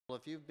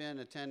If you've been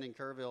attending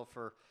Kerrville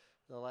for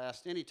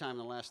any time in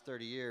the last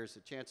 30 years, the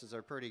chances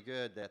are pretty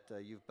good that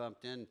you've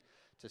bumped into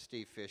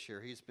Steve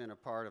Fisher. He's been a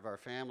part of our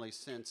family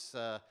since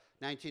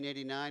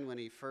 1989 when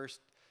he first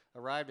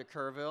arrived at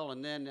Kerrville,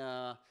 and then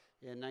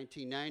in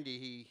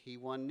 1990 he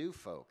won New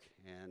Folk,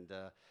 and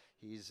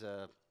he's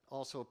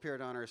also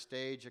appeared on our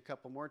stage a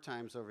couple more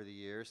times over the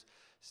years.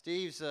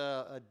 Steve's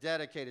a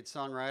dedicated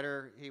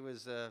songwriter. He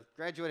was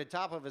graduated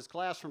top of his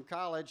class from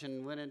college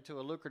and went into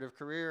a lucrative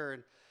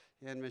career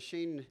in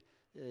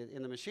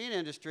the machine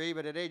industry,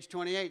 but at age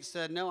 28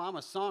 said, no, I'm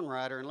a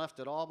songwriter, and left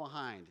it all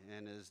behind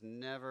and has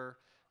never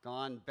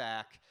gone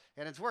back.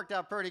 And it's worked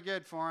out pretty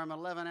good for him.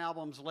 11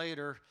 albums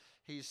later,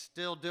 he's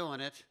still doing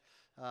it.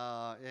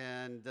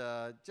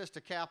 Just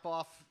to cap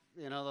off,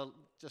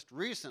 just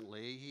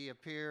recently, he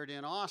appeared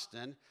in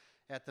Austin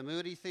at the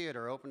Moody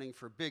Theater, opening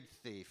for Big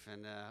Thief.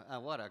 And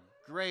what a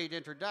great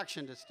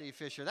introduction to Steve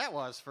Fisher that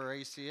was for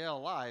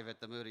ACL Live at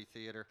the Moody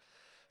Theater.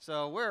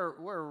 So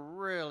we're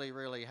really,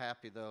 really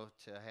happy, though,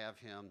 to have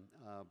him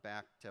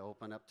back to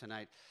open up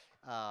tonight.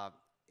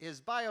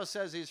 His bio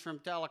says he's from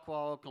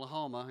Tahlequah,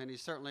 Oklahoma, and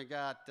he's certainly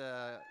got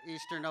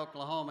eastern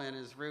Oklahoma in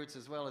his roots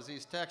as well as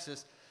East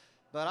Texas.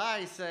 But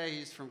I say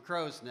he's from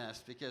Crow's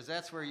Nest because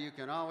that's where you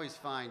can always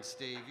find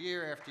Steve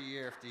year after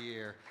year after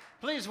year.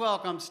 Please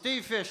welcome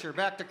Steve Fisher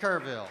back to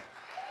Kerrville.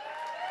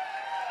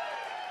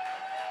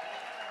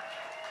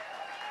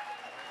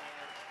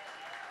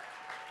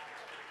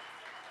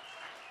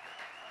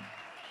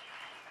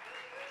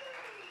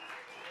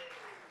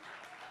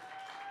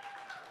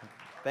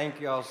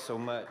 Thank you all so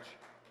much.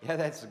 Yeah,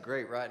 that's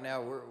great. Right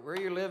now, where are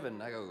you living?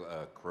 I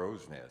go,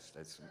 Crow's Nest.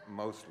 That's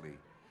mostly.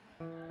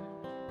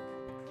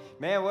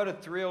 Man, what a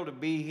thrill to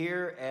be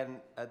here,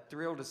 and a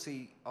thrill to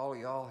see all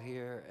y'all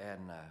here,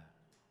 and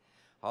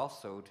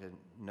also to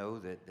know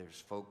that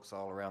there's folks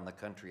all around the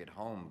country at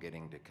home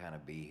getting to kind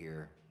of be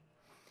here.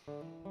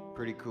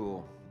 Pretty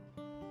cool.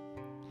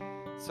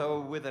 So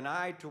with an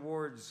eye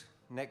towards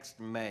next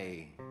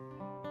May,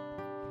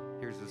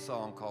 here's a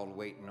song called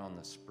Waiting on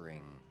the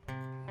Spring.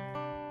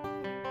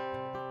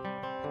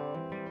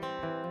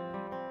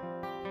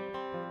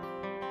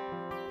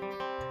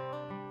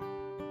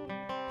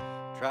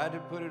 Tried to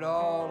put it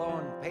all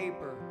on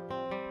paper,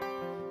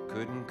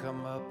 couldn't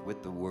come up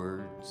with the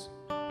words.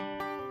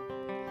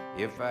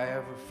 If I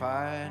ever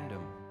find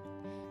them,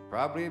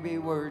 probably be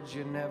words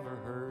you never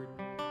heard.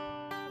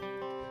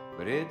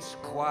 But it's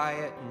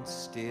quiet and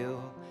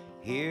still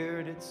here,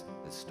 and it's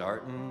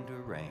starting to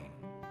rain.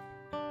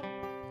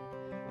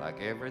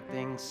 Like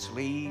everything's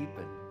sleeping,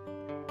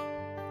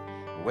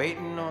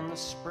 waiting on the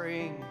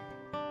spring.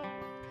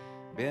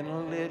 Been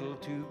a little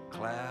too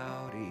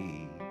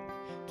cloudy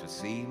to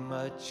see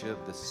much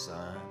of the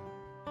sun.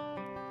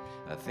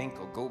 I think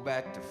I'll go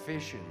back to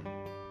fishing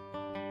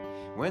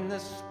when the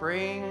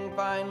spring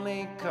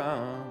finally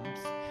comes.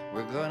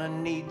 We're gonna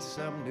need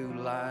some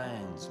new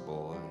lines,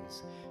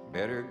 boys.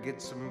 Better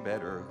get some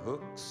better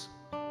hooks,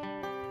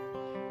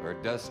 or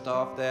dust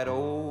off that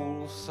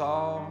old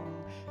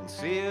song and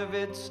see if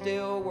it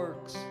still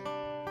works.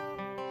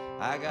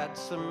 I got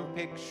some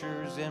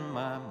pictures in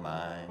my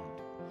mind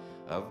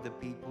of the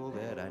people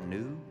that I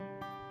knew.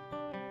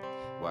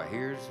 Why,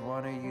 here's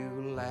one of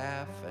you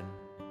laughing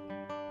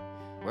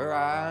where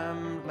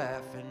I'm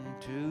laughing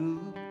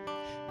too.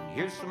 And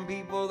here's some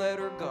people that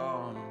are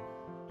gone,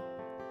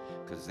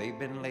 'cause they've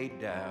been laid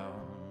down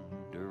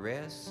to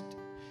rest.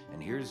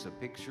 And here's a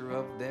picture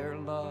of their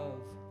love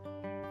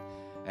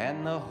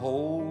and the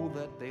hole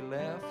that they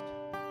left.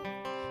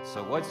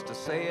 So what's to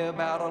say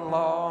about a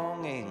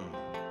longing,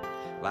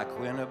 like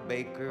when a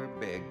baker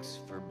begs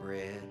for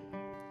bread?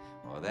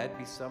 Well, that'd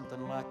be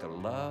something like a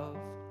love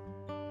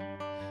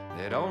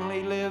that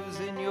only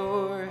lives in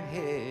your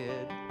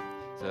head.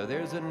 So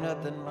there's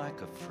nothing like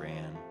a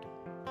friend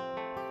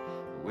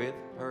with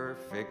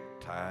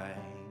perfect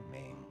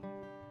timing.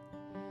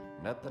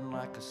 Nothing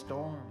like a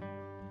storm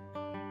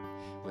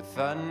with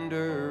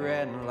thunder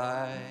and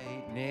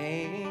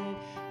lightning.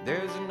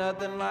 There's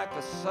nothing like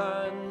a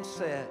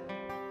sunset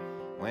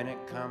when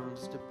it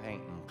comes to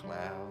painting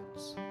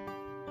clouds.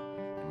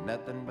 And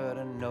nothing but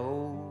a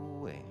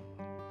knowing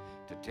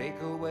to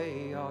take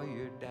away all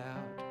your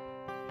doubt.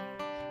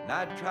 And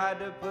I tried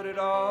to put it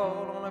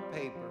all on a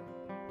paper,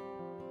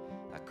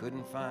 I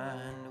couldn't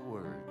find the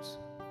words.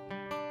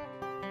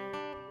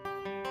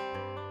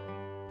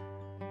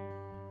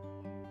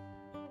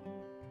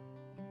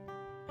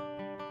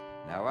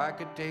 Now I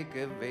could take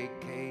a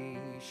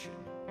vacation,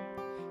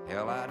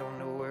 hell, I don't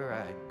know where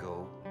I'd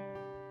go.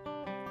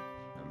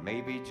 Or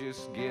maybe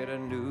just get a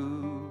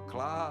new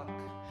clock,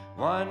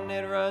 one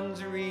that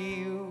runs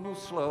real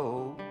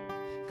slow.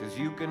 'Cause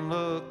you can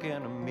look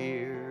in a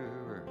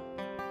mirror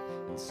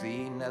and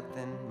see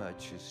nothing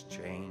much has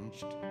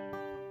changed.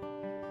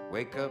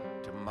 Wake up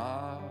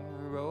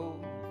tomorrow,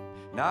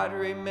 not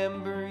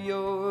remember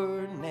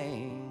your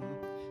name.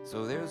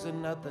 So there's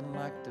nothing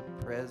like the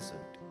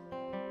present,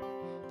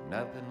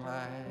 nothing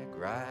like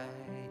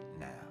right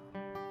now.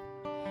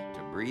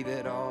 To breathe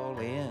it all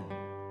in,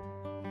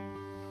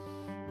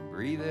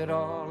 breathe it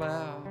all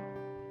out.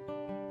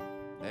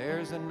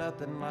 There's a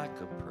nothing like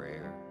a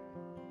prayer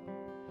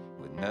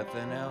with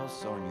nothing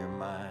else on your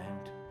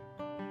mind.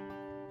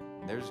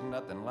 There's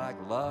nothing like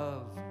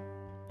love,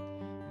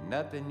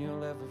 nothing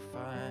you'll ever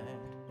find.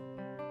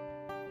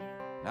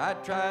 I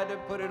tried to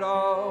put it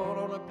all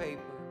on a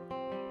paper,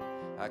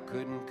 I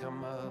couldn't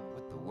come up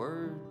with the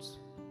words.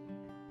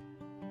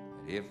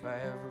 But if I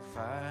ever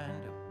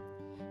find them,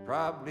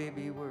 probably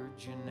be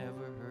words you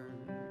never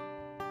heard.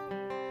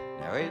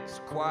 Now it's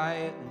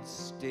quiet and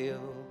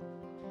still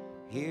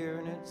here,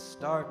 and it's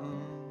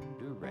starting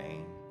to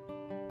rain,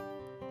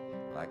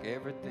 like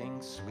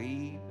everything's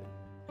sleeping,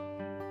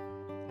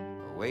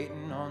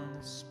 waiting on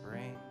the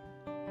spring,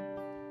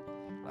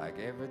 like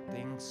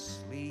everything's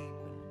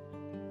sleeping,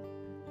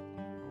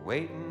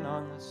 waiting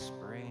on the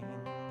spring.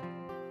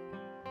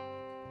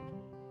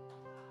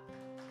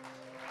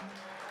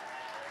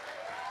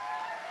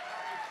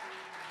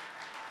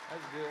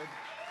 That's good.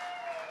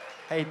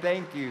 Hey,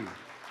 thank you.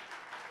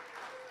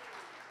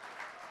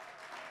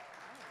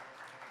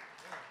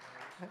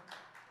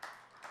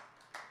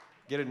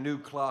 Get a new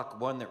clock,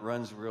 one that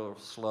runs real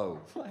slow,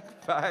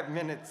 like 5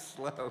 minutes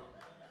slow.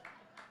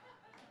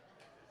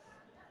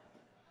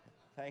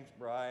 Thanks,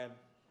 Brian.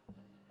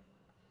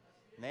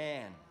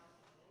 Man.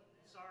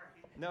 Sorry.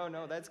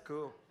 No, that's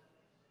cool.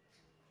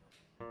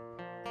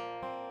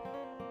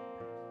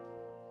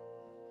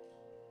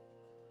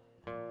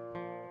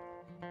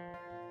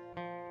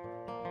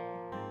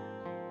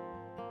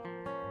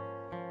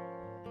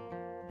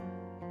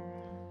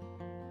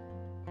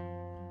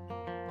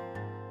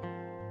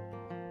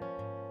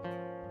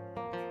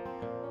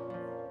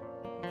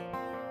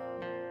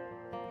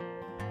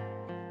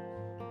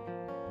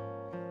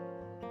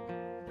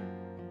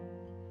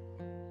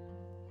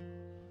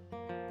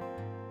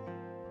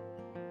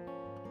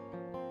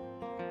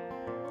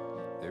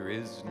 There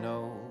is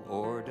no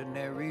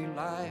ordinary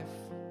life.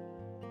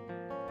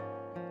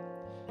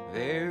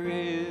 There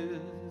is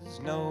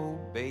no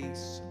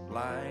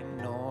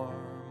baseline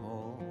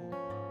normal.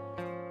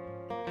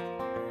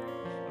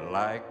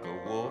 Like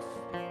a wolf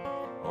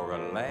or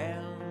a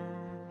lamb,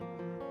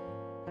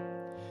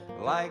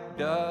 like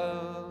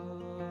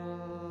dove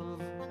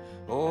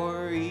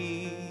or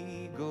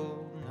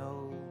eagle,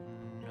 no.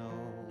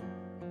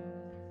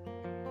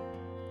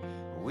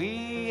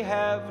 We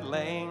have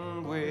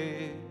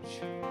language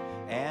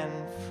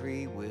and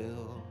free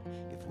will,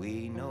 if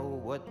we know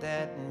what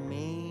that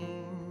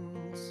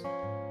means.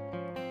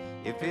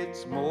 If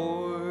it's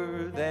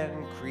more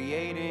than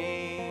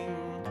creating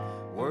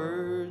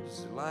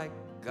words like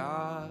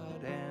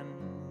God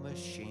and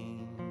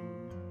machine.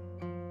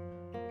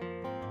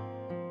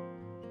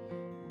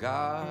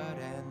 God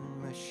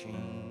and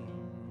machine.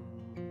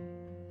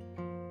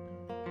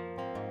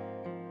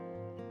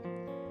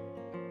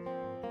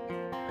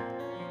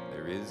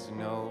 There is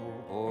no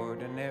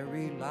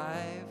ordinary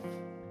life.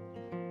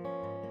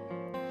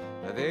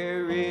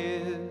 There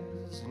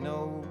is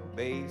no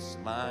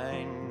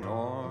baseline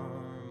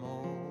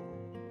normal.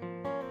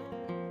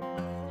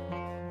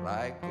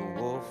 Like a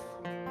wolf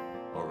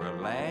or a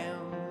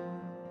lamb,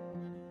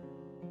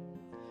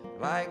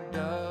 like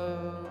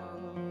dove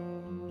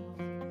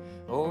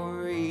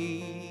or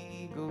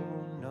eagle,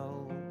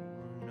 no.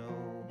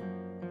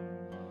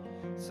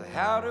 So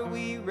how do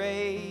we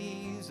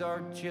raise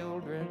our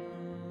children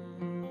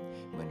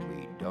when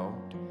we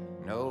don't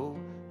know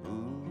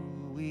who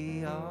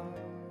we are?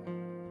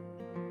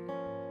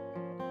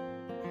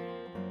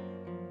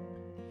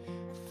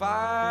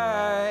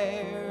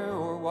 Fire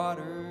or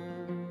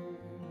water,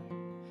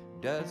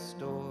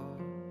 dust or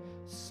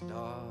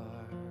star.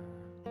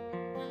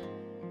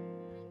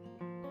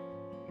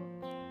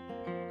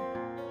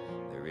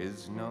 There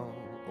is no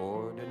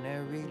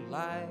ordinary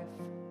life.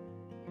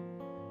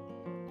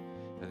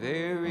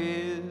 There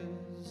is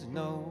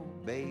no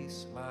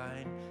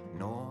baseline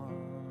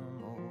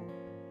normal.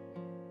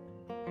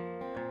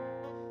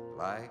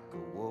 Like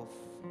a wolf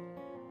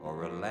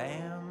or a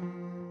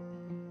lamb,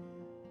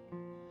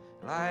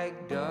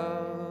 like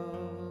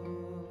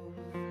dove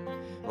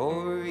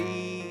or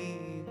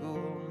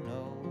eagle,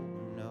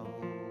 no.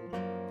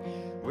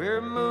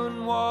 We're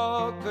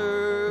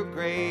moonwalker,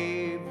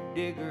 grave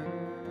digger,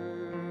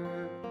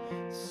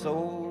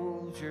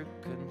 soldier,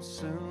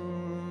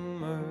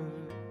 consumer,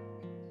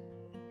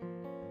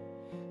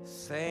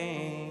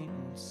 saint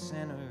and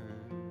sinner.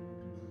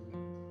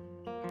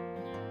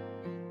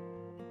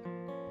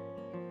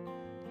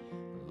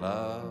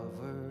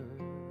 Lover,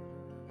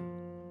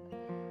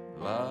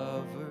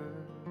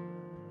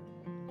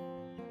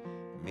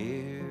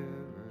 mirror.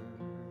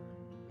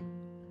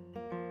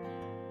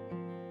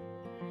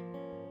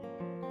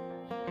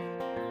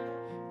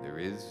 There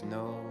is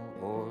no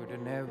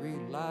ordinary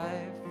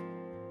life.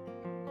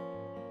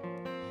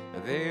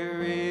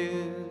 There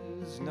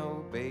is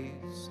no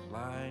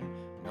baseline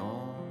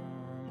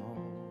normal.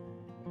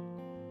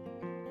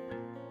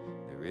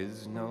 There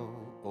is no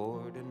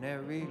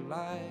ordinary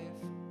life.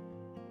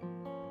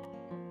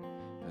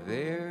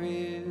 There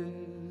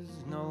is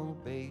no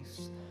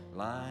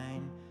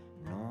baseline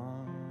normal.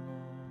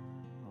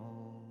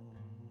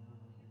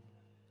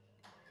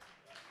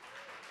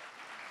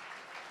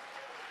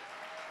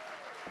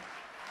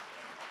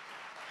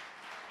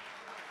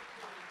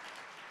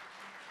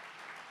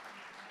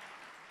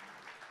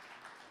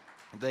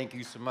 Thank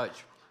you so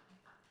much.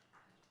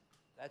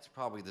 That's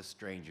probably the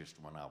strangest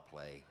one I'll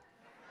play.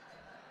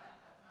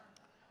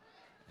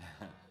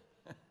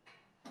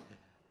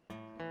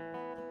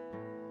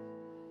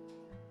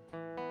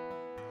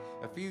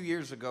 A few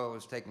years ago, I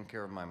was taking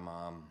care of my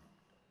mom.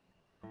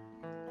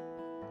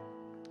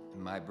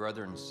 And my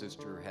brother and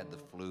sister had the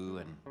flu,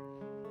 and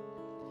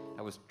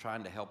I was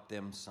trying to help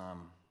them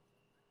some.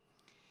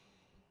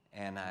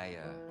 And I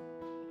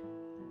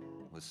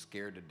was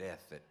scared to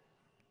death that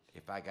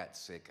if I got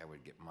sick, I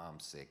would get Mom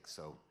sick.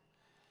 So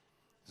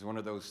it was one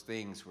of those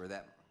things where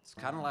it's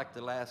kind of like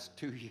the last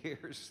 2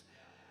 years.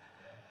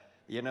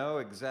 You know,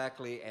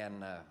 exactly.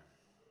 And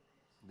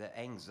the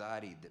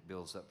anxiety that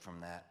builds up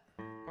from that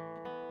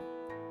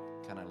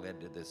kind of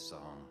led to this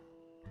song.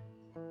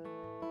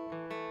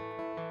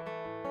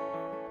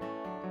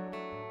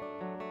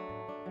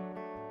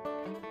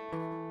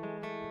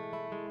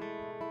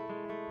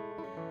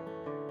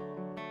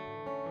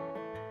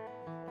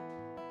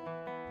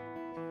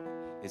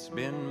 It's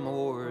been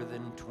more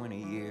than 20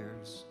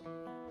 years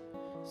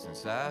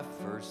since I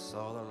first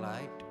saw the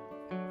light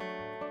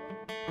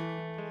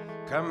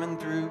coming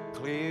through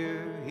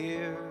clear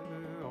here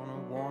on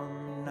a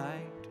warm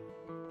night.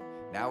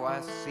 Now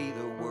I see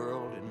the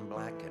world in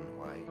black and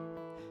white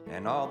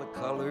and all the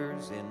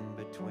colors in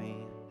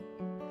between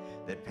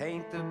that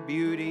paint the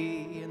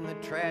beauty and the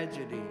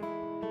tragedy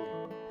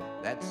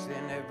that's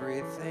in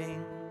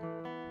everything.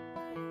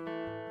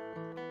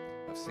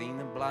 I've seen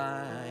the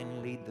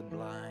blind lead the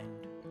blind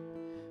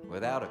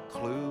without a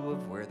clue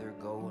of where they're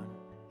going.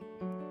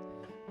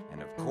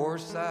 And of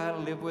course I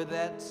live with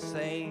that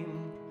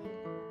same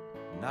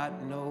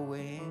not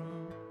knowing.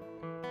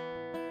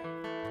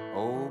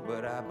 Oh,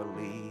 but I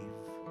believe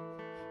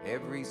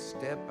every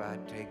step I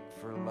take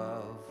for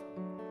love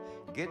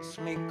gets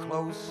me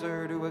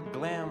closer to a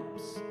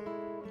glimpse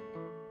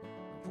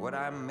of what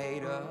I'm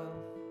made of.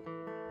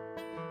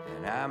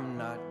 And I'm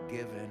not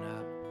giving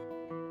up,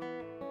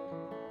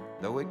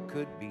 though it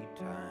could be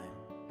time.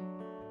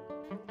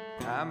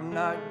 I'm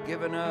not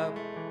giving up,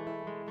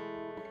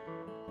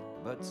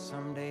 but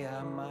someday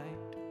I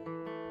might.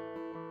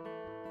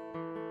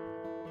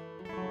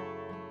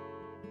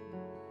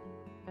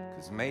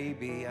 'Cause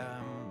maybe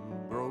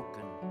I'm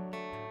broken.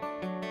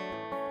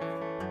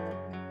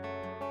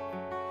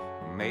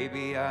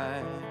 Maybe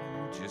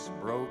I'm just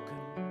broken.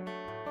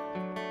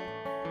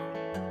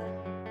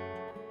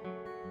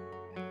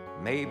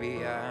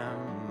 Maybe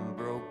I'm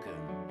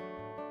broken.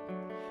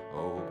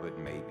 Oh, but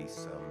maybe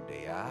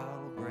someday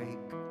I'll break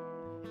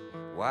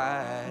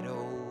wide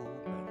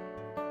open.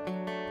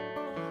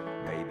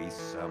 Maybe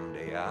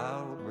someday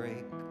I'll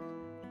break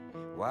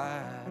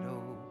wide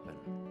open.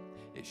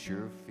 It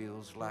sure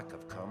feels like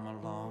I've come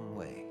a long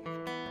way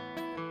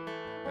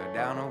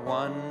down a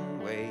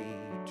one-way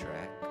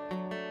track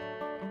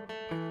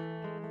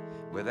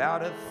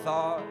without a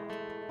thought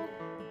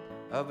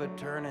of a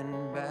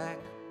turning back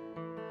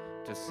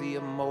to see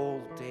a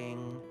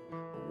molting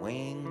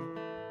wing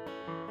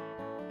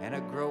and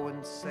a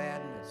growing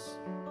sadness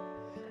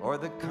or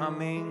the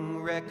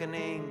coming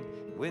reckoning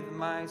with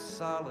my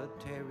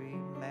solitary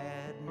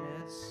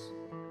madness.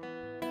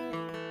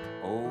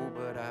 Oh,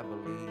 but I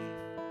believe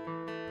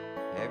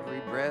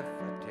every breath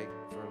I take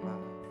for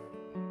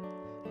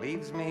love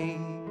leaves me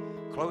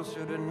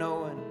closer to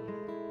knowing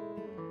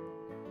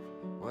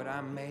what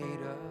I'm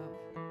made of.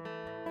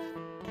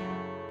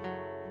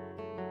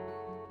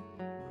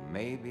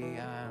 Maybe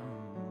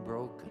I'm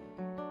broken.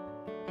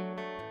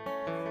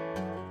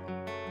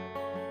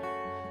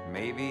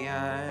 Maybe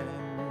I'm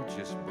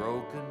just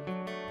broken.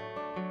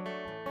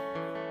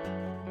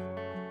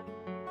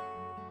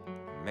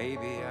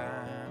 Maybe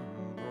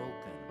I'm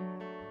broken.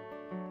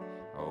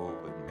 Oh,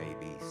 but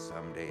maybe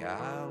someday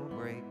I'll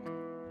break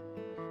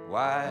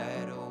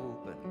wide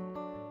open.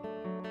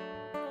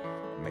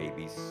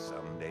 Maybe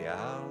someday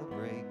I'll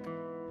break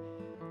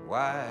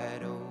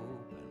wide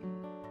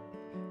open.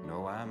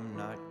 No, I'm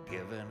not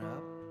giving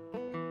up,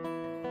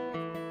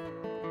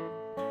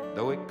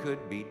 though it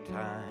could be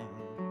time.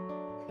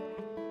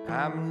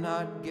 I'm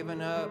not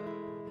giving up,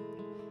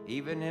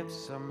 even if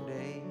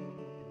someday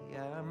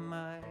I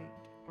might.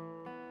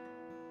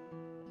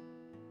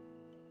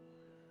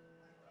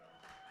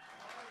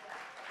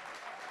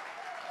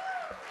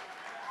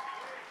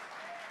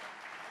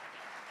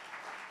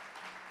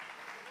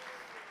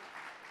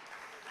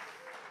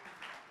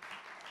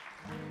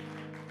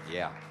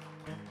 Yeah.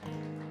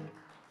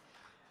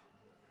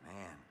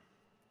 Man,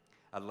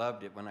 I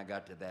loved it when I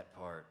got to that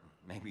part.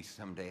 Maybe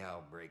someday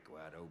I'll break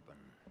wide open.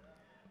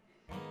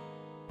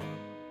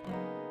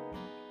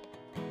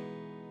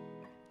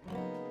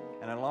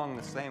 And along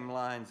the same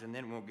lines, and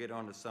then we'll get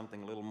on to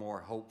something a little more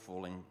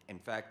hopeful. And in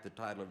fact, the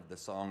title of the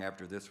song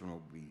after this one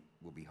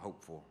will be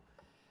Hopeful.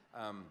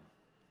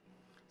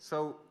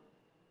 So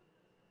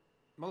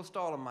most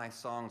all of my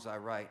songs I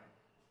write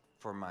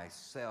for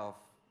myself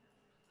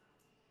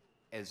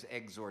as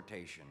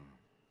exhortation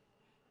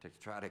to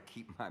try to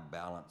keep my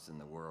balance in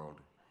the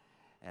world.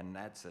 And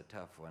that's a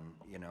tough one,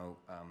 you know.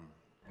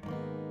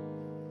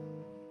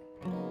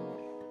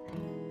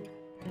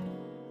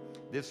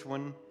 This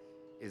one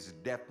is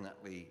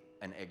definitely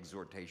an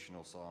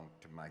exhortational song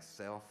to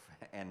myself,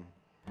 and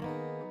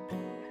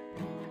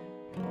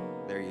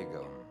there you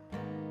go.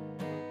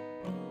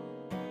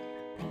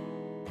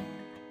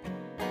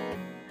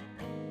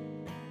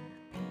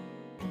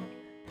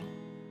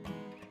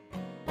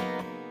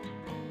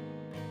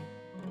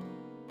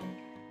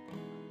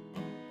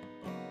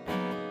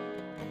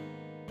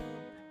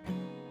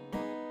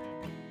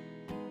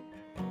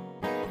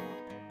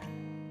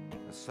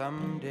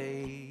 Some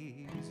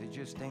days it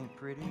just ain't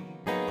pretty,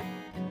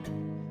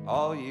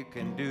 all you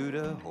can do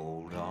to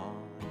hold on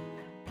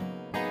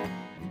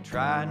and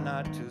try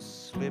not to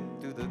slip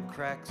through the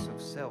cracks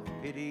of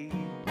self-pity.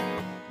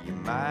 You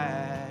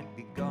might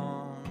be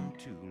gone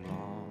too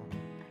long,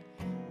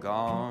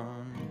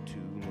 gone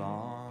too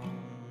long,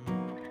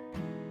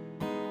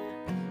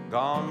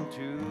 gone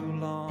too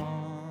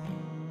long.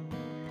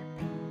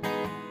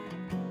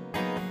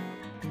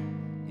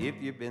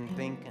 If you've been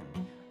thinking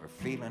or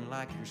feeling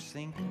like you're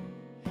sinking,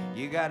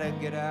 you gotta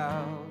get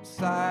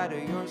outside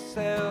of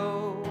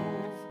yourself.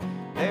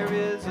 There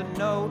is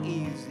no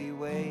easy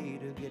way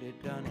to get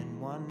it done in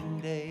one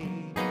day.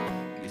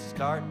 You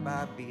start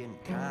by being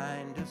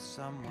kind to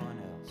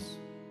someone else,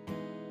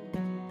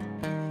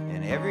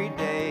 and every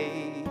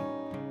day,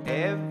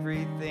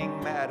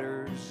 everything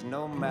matters,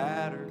 no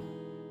matter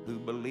who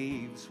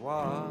believes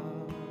what.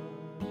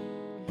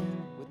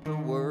 With the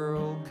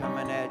world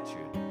coming at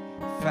you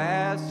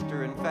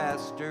faster and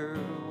faster,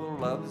 well,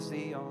 love's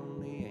the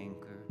only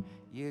anchor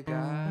you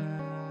got,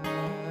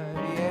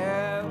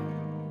 yeah.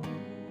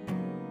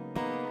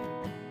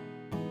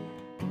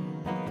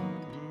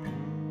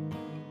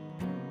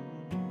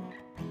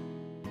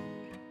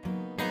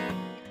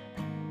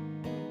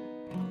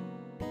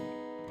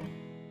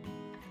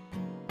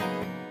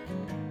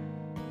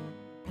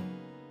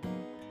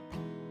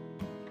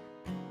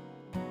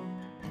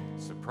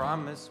 So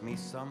promise me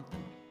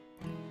something,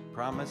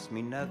 promise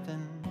me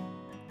nothing.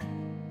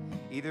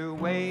 Either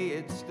way,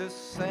 it's the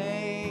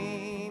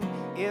same.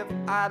 If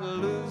I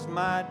lose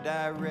my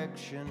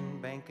direction,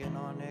 banking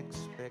on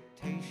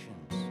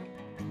expectations,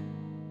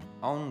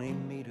 only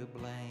me to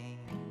blame,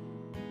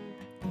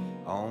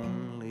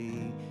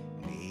 only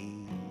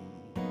me,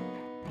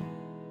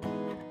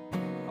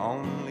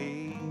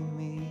 only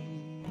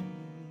me.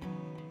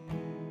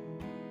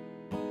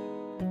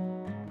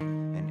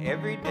 And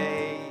every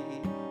day,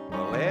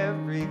 well,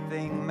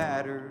 everything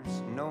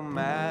matters, no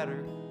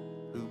matter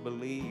who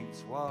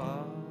believes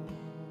what.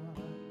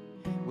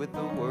 With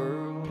the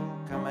world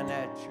coming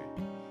at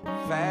you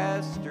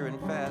faster and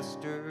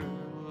faster,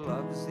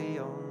 love's the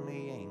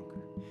only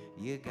anchor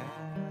you got,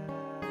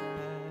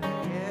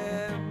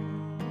 yeah.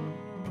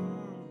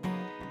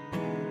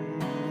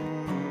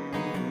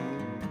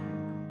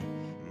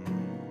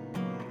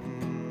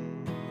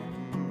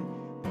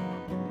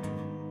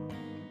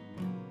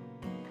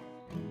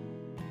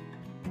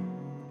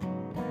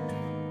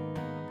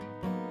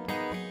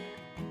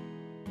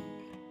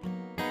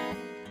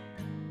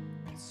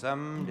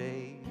 Some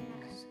days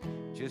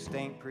just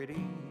ain't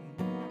pretty,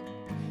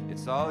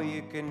 it's all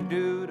you can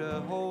do to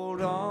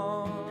hold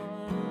on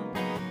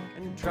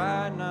and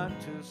try not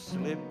to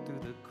slip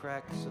through the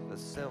cracks of a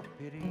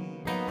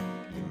self-pity.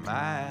 You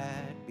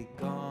might be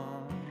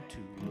gone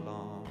too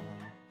long,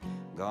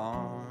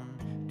 gone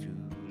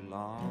too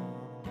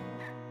long,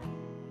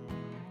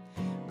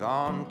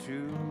 gone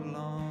too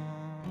long,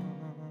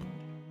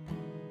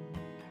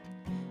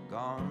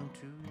 gone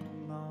too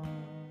long.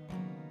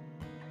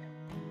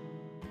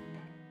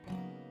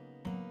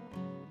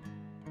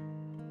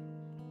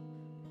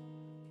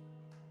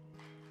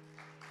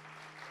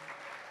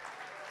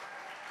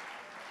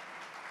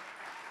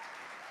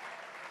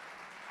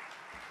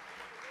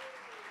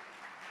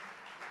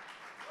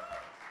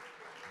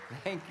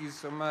 Thank you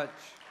so much.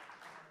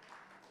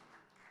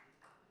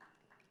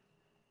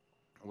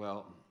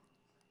 Well,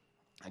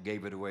 I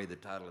gave it away. The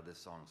title of this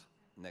song's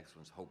next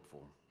one's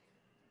Hopeful.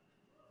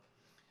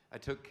 I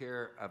took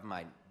care of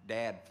my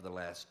dad for the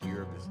last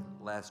year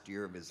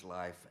of his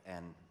life,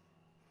 and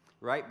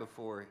right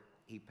before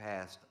he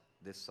passed,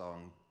 this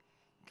song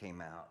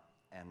came out,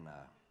 and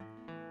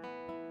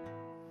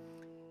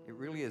it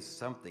really is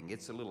something.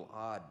 It's a little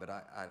odd, but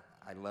I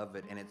love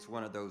it, and it's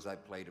one of those I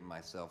play to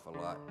myself a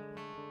lot.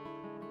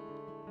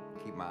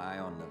 Keep my eye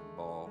on the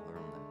ball or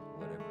on the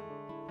whatever.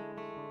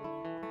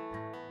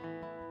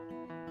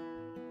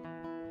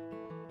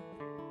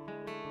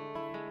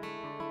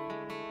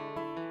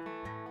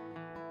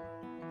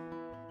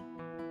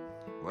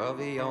 Well,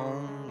 the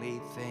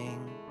only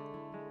thing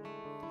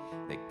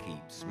that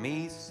keeps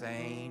me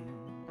sane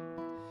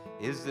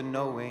is the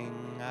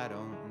knowing I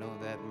don't know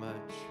that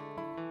much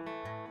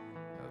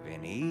of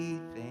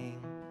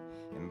anything,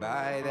 and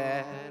by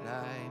that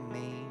I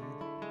mean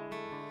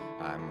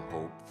I'm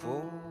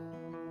hopeful.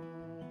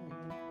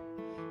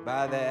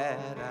 By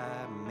that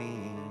I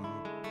mean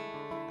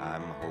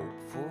I'm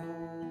hopeful,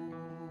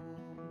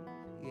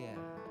 yeah.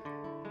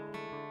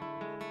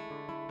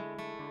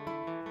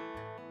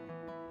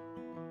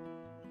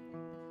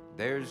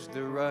 There's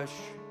the rush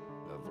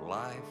of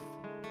life,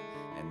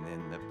 and and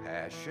then the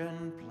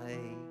passion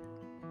play,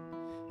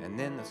 and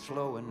then the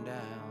slowing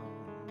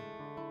down,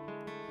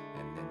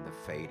 and then the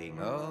fading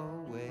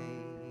away.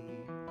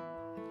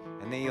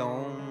 And the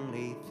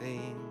only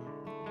thing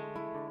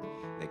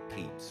that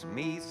keeps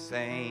me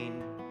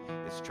sane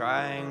is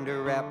trying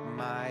to wrap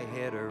my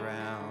head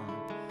around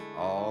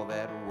all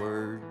that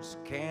words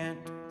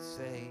can't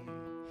say.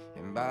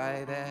 And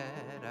by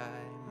that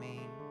I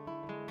mean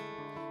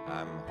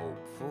I'm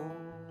hopeful.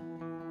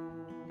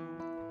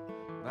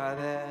 By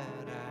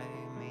that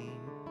I mean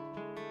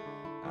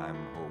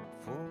I'm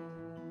hopeful.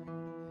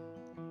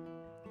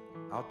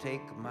 I'll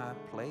take my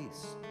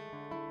place,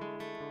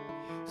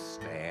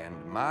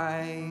 stand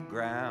my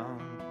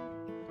ground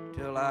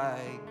till I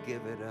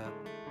give it up,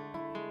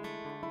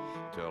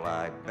 till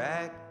I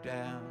back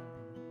down.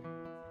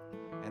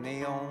 And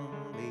the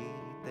only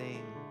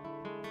thing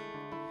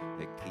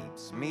that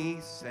keeps me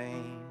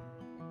sane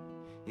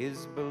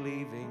is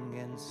believing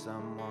in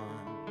someone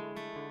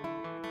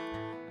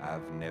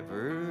I've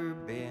never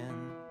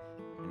been.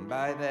 And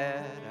by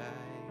that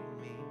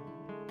I mean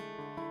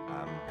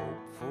I'm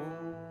hopeful.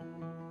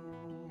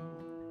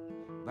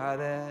 By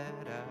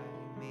that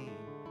I mean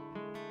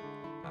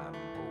I'm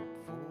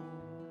hopeful.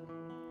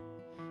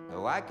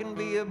 Though I can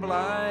be a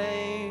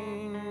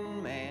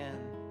blind man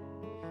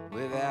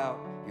without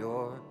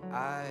your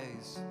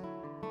eyes,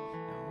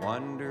 and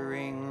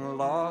wandering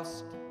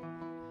lost,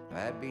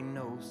 that'd be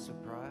no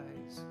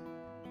surprise.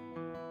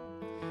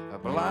 A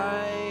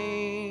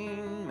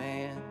blind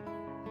man,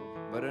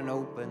 but an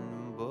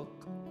open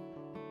book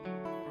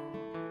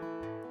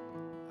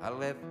I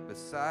left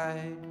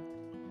beside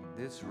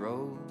this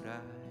road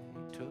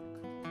I took.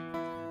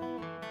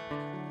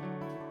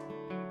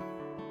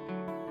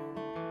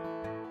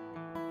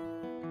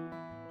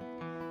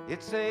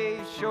 It's a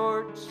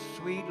short,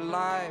 sweet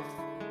life,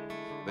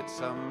 but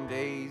some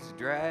days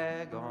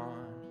drag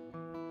on,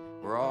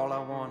 where all I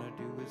want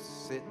to do is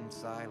sit in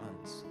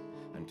silence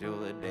until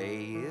the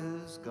day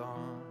is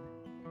gone.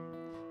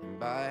 And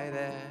by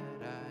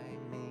that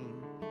I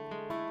mean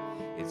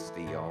it's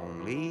the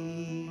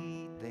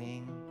only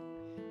thing,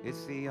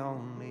 it's the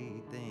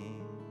only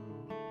thing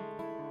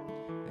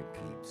that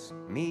keeps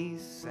me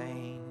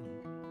sane.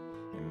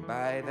 And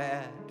by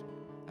that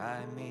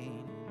I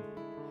mean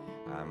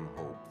I'm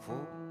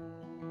hopeful.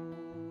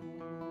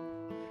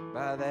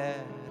 By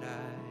that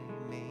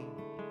I mean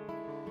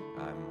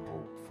I'm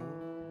hopeful.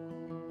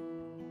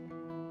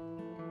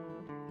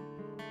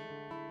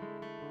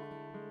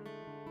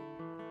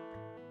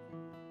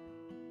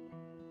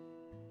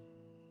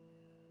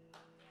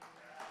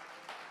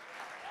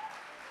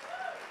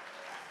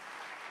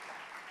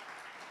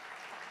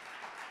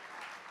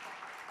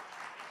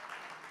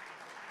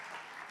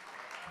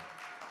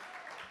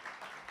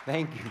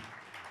 Thank you.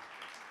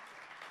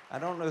 I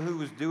don't know who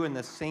was doing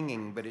the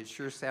singing, but it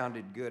sure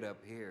sounded good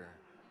up here.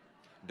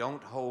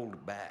 Don't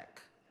hold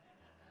back.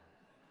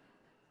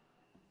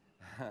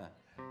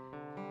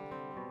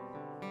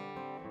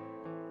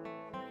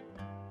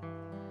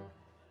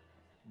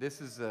 This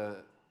is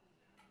a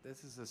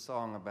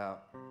song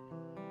about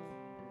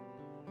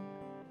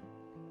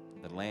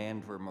the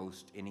land where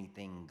most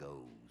anything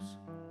goes.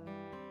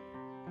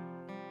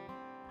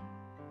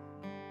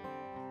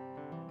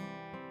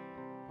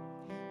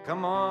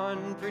 Come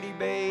on, pretty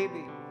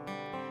baby,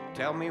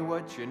 tell me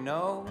what you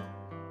know.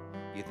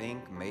 You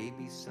think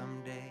maybe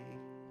someday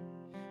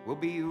we'll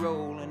be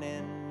rolling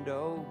in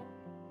dough,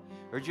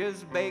 or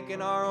just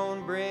baking our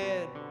own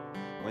bread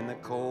when the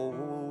cold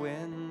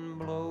wind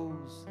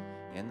blows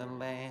in the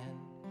land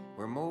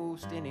where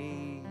most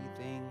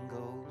anything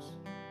goes.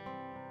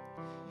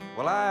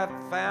 Well, I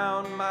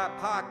found my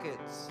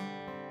pockets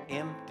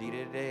empty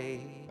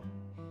today,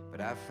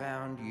 but I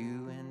found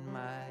you in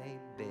my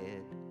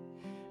bed,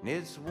 and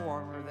it's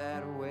warmer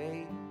that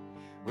way.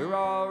 We're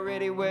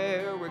already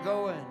where we're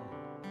going,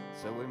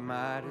 so we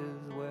might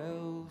as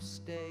well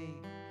stay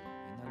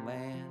in the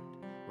land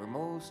where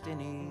most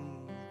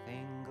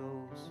anything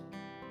goes,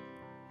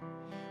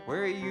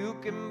 where you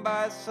can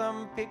buy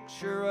some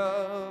picture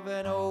of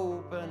an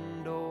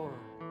open door,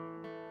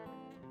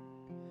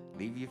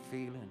 leave you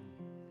feeling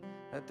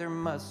that there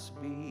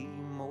must be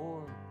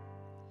more.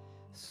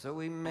 So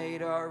we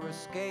made our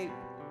escape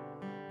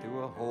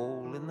through a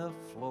hole in the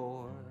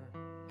floor,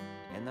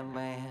 in the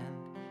land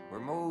where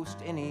most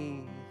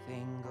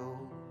anything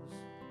goes.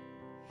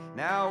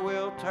 Now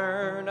we'll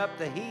turn up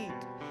the heat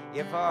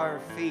if our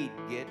feet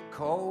get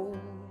cold,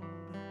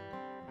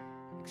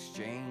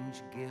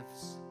 exchange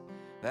gifts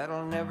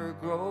that'll never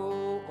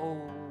grow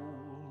old,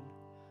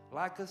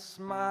 like a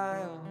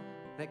smile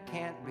that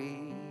can't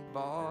be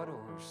bought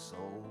or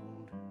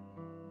sold,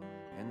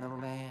 in the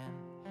land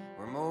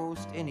where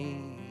most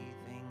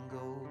anything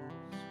goes.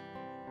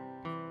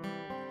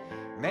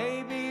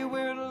 Maybe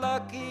we're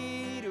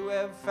lucky to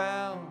have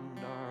found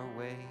our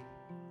way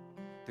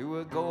through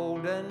a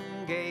golden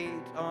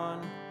gate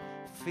on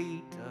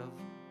feet of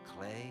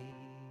clay.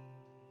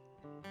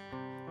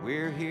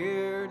 We're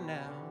here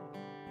now,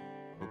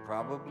 we'll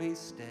probably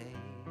stay.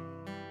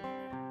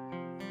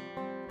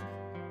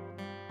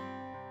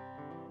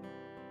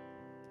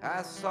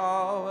 I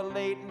saw a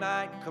late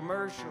night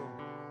commercial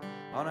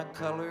on a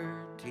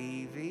color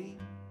TV.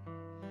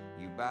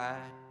 You buy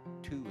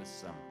two of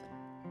something,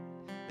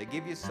 they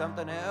give you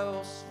something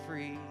else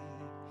free,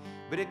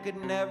 but it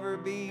could never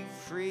be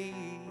free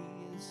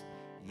as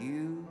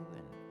you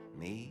and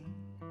me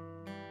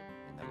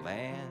in the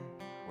land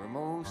where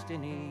most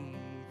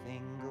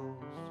anything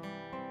goes,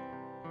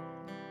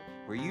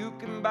 where you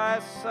can buy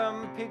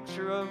some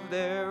picture of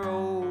their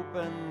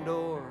open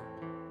door,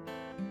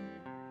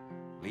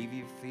 leave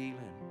you feeling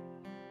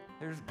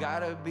there's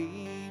gotta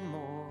be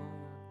more.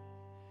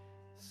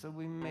 So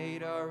we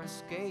made our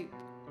escape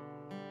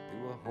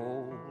through a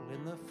hole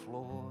in the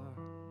floor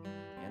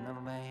in the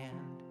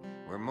land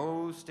where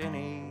most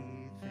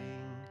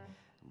anything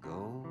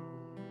goes.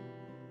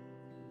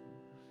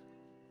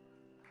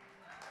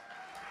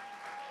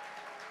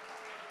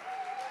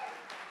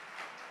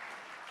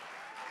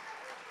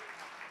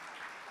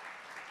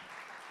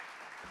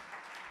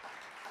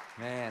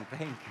 Man,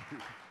 thank you.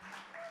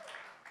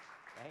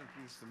 Thank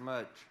you so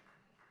much.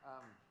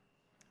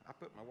 I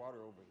put my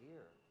water over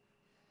here.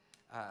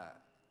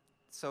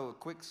 So a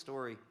quick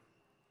story.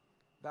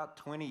 About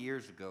 20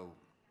 years ago,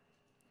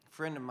 a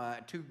friend of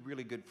mine, two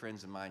really good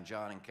friends of mine,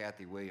 John and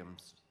Kathy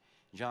Williams.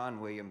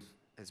 John Williams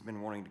has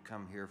been wanting to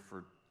come here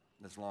for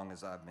as long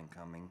as I've been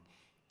coming.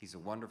 He's a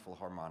wonderful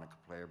harmonica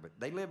player, but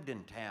they lived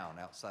in town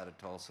outside of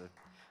Tulsa.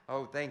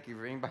 Oh, thank you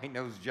for anybody who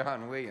knows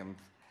John Williams.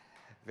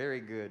 Very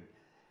good.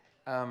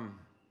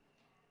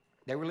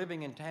 They were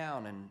living in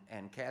town,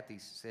 and Kathy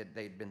said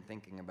they'd been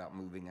thinking about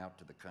moving out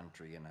to the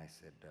country, and I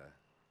said,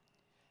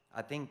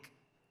 I think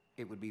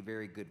it would be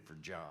very good for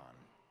John.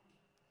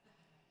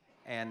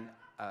 And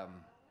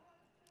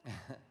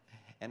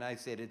and I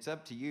said, it's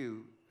up to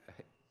you.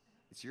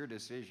 It's your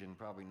decision,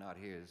 probably not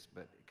his,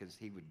 but because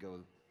he would go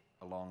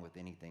along with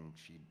anything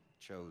she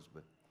chose.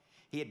 But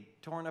he had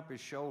torn up his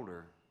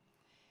shoulder,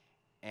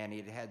 and he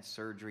had had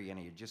surgery, and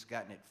he had just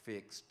gotten it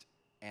fixed,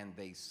 and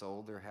they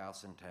sold their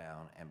house in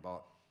town and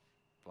bought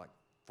like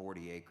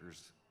 40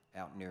 acres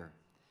out near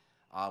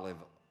Olive,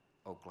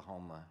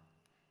 Oklahoma.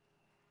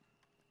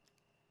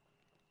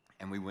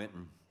 And we went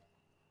and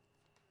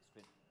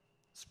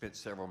spent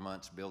several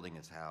months building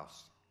his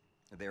house,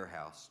 their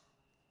house.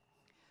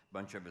 A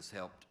bunch of us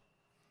helped.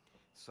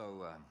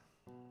 So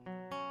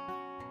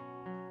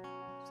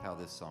that's how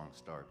this song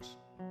starts.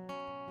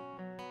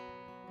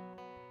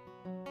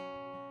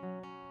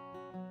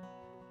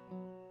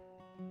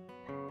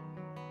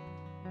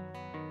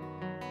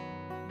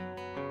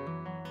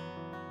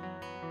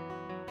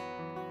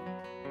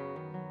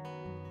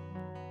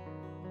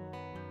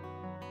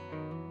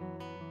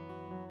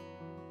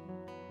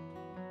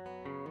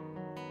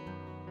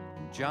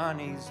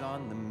 Johnny's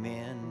on the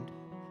mend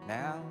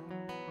now.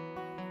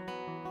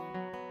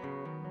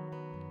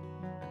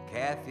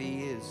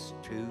 Kathy is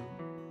too.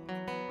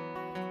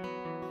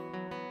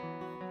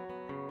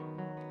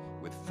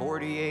 With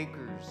 40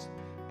 acres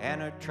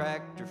and a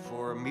tractor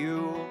for a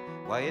mule,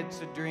 why,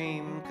 it's a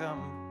dream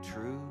come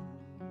true.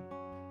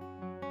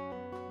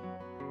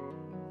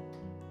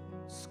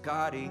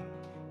 Scotty,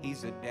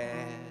 he's a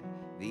dad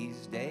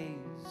these days.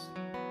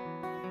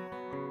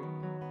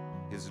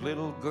 His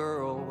little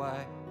girl,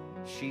 why,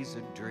 she's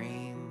a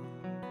dream.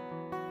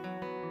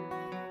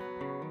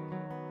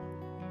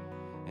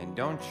 And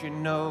don't you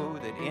know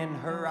that in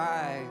her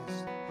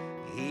eyes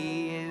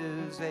he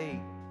is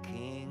a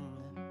king?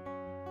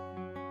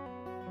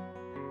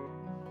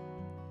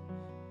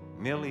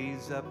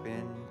 Millie's up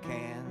in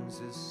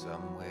Kansas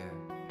somewhere.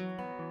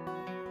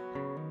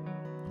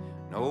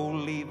 No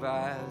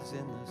Levi's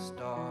in the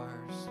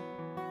stars.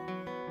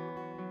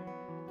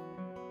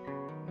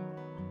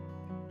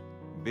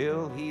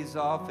 Bill, he's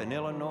off in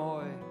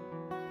Illinois,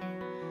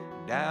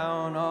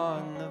 down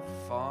on the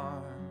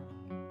farm.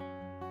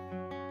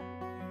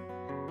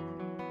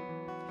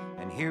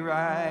 And here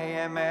I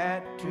am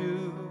at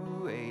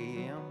 2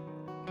 a.m.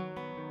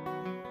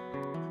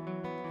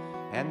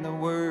 and the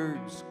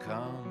words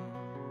come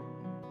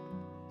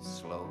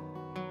slow.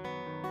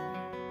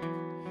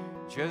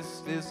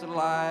 Just this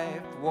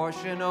life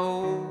washing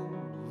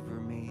over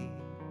me,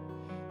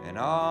 and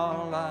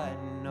all I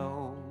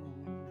know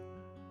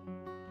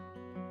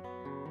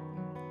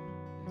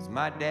is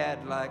my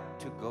dad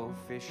liked to go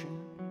fishing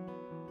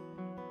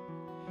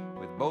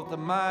with both of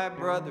my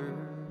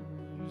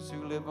brothers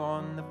who live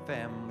on the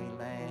family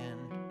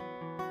land.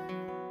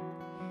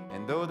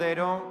 And though they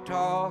don't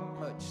talk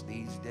much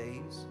these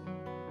days,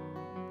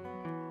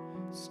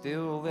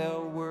 still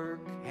they'll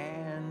work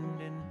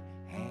hand in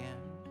hand.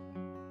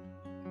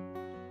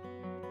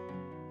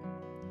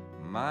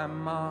 My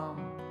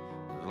mom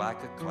was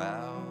like a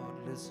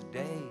cloudless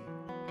day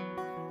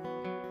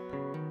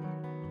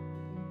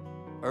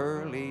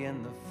early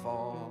in the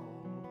fall.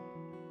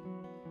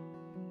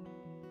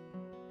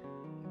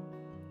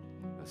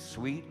 A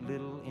sweet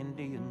little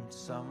Indian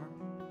summer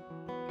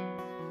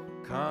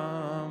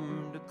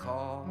come to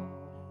call.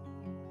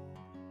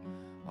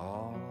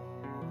 Oh,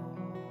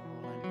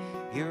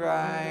 and here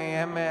I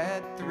am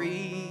at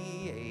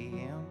 3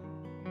 a.m.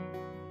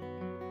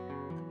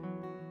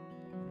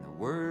 and the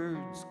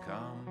words come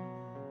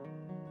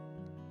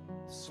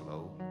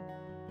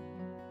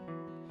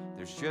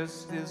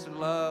just this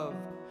love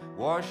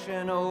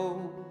washing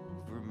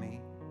over me,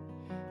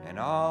 and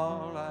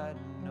all I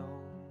know.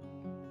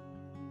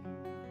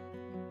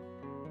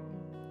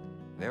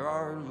 There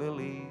are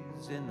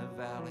lilies in the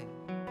valley.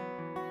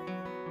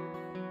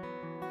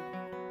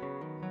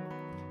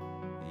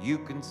 You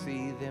can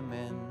see them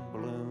in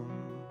bloom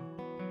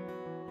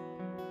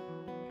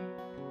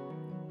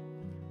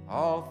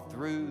all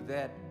through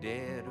that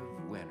dead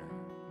of winter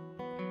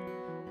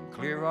and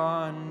clear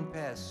on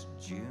past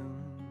June.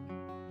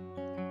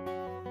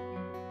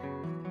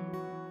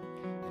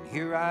 And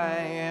here I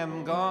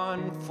am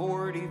gone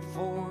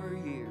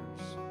 44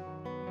 years,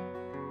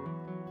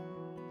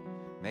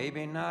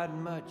 maybe not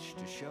much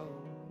to show,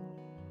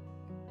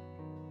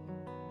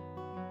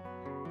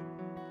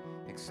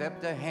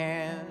 except a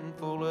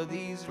handful of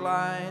these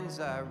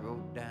lines I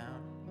wrote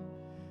down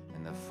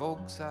and the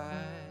folks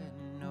I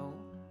know.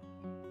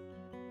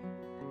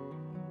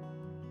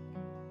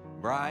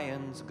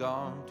 Brian's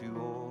gone to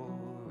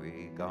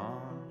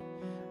Oregon,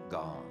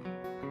 gone,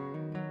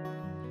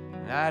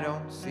 and I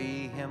don't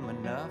see him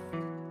enough.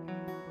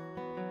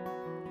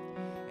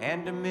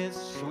 And to Miss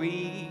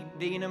Sweet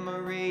Dina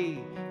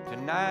Marie,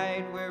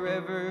 tonight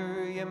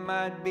wherever you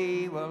might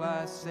be, well,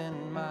 I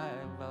send my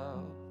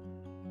love.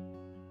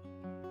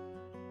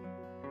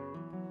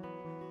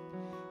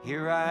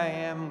 Here I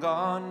am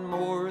gone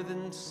more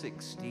than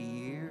 60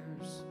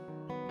 years,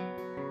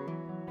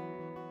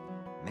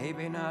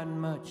 maybe not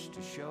much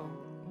to show,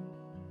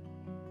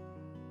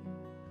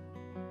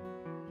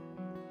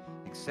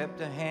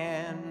 except a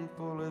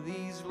handful of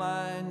these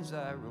lines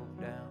I wrote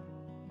down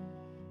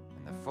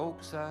and the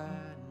folks I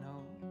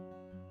know.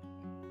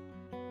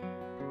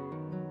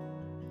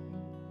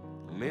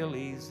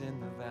 Lilies in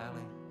the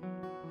valley,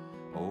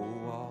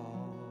 oh,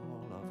 all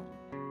of them.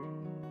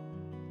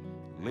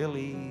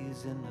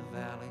 Lilies in the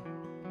valley,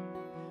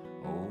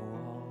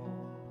 oh,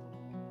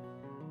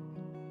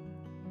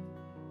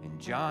 and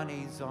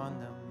Johnny's on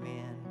the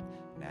mend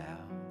now.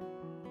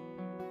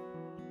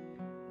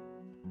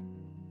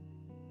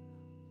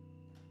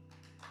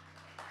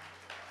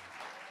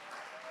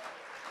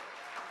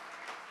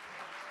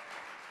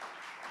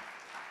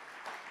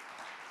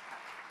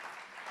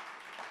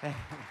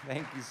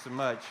 Thank you so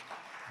much.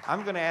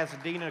 I'm going to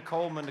ask Dina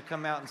Coleman to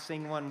come out and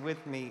sing one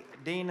with me.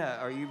 Dina,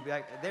 are you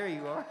back? There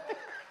you are.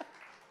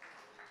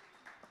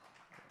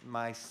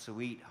 My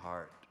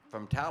sweetheart.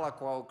 From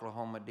Tahlequah,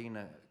 Oklahoma,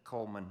 Dina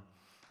Coleman.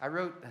 I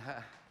wrote,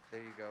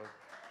 there you go.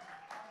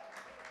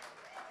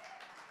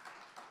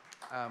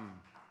 I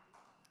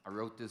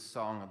wrote this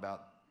song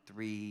about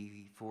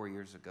 3-4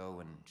 years ago,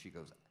 and she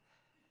goes,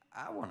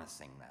 I want to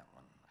sing that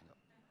one. I go,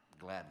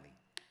 gladly.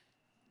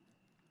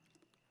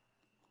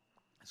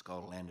 It's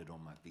called Landed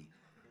on My Feet,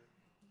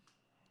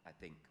 I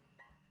think.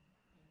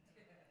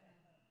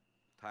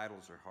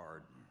 Titles are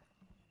hard.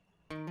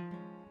 I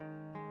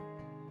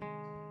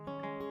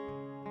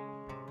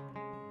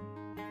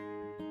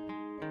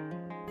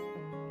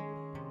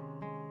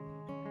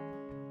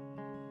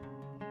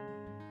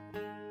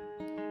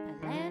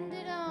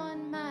landed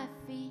on my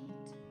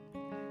feet,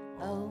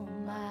 oh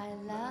my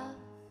love.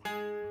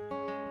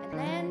 I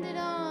landed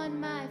on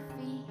my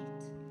feet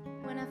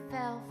when I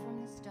fell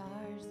from the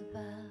stars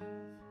above.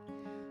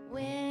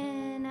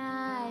 When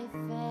I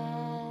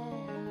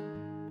fell,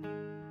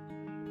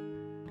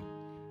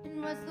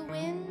 and was the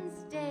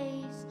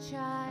Wednesday's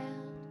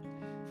child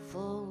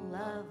full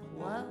of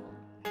woe?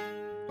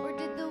 Or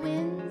did the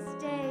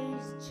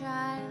Wednesday's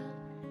child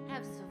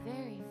have so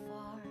very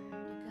far to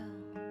go?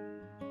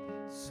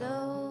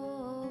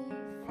 So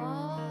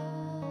far.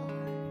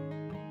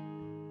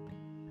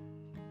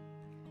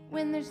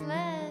 When there's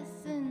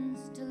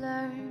lessons to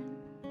learn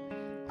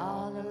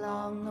all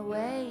along the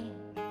way,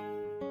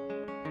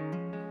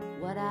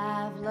 what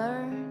I've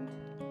learned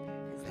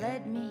has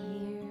led me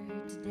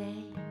here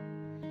today,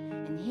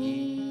 and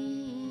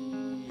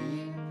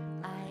here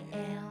I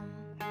am.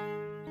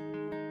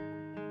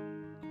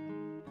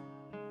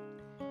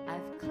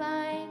 I've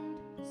climbed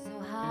so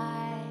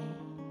high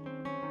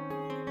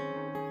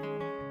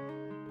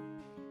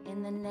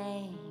in the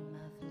name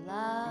of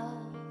love.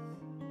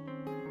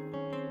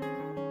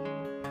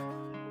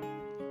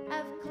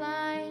 I've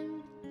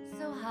climbed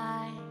so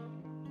high,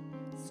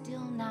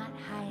 still not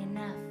high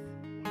enough.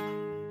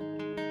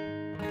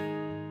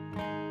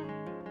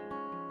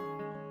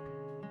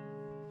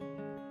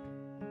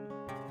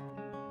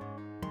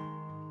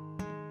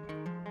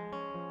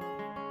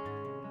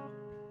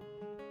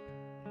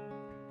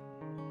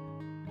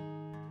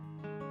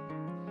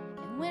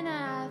 When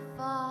I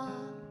fall,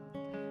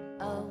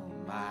 oh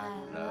my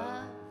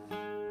love.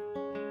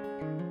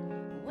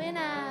 When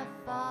I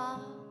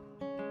fall,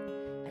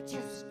 I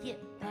just get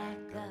back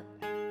up.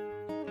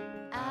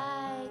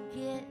 I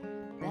get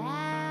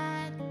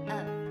back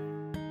up.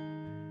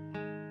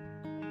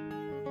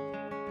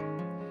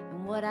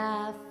 And what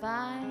I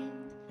find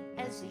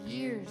as the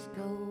years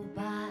go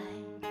by,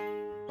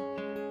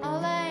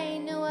 all I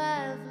know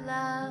of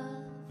love,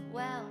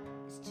 well,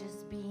 it's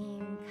just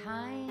being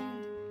kind.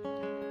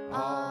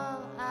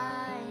 All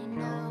I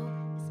know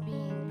is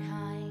being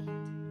kind.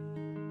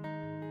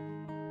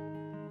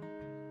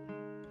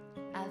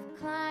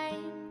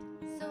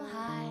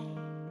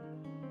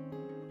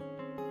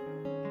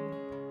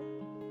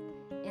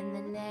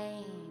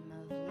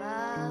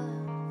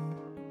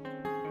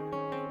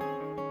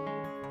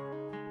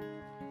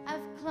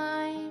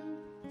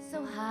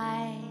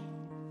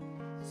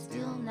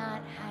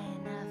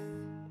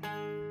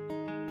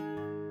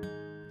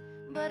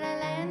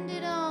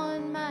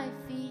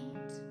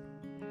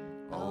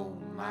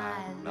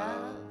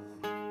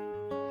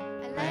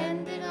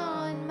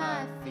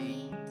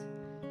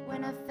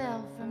 when I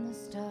fell from the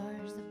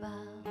stars above.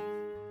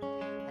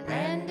 I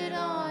landed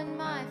on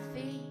my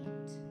feet,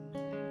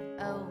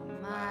 oh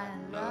my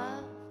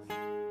love.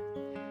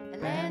 I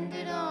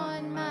landed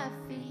on my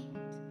feet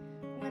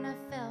when I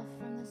fell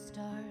from the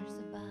stars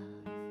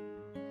above.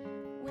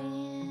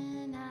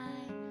 When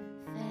I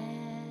fell.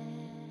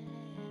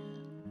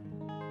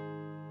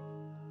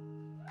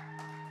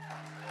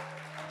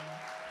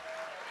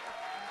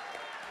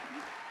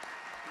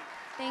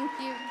 Thank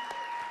you.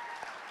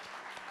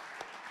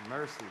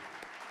 Mercy.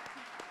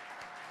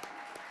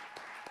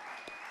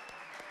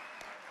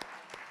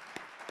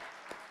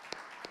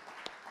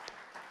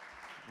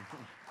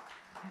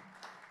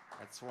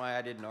 That's why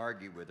I didn't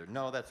argue with her.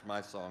 No, that's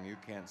my song. You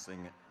can't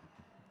sing it.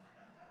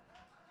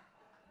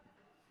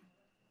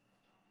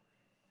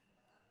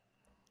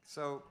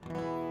 So,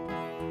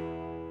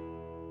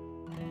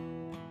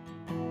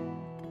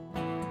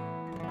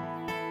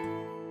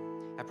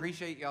 I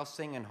appreciate y'all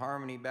singing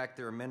harmony back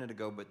there a minute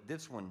ago, but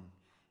this one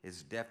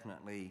is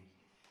definitely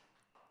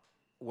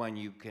one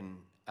you can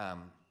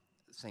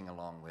sing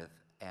along with.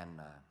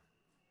 And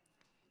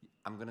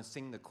I'm going to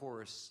sing the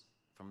chorus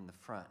from the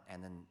front,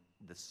 and then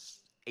the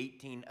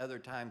 18 other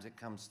times it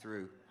comes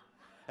through.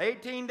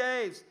 18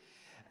 days.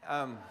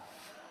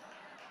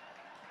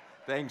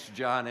 Thanks,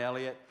 John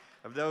Elliott.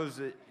 Of those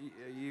that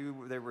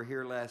that were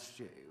here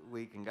last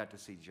week and got to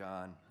see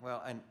John,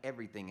 well, and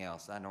everything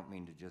else, I don't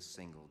mean to just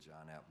single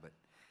John out, but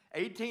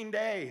 18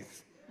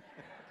 days.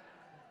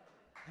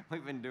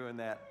 We've been doing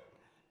that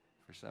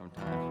for some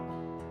time.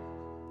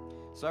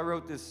 So I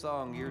wrote this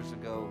song years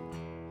ago,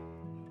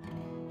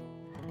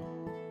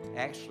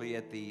 actually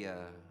at a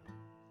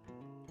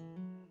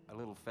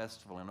little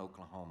festival in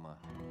Oklahoma,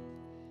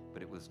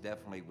 but it was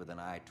definitely with an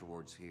eye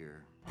towards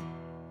here. Let's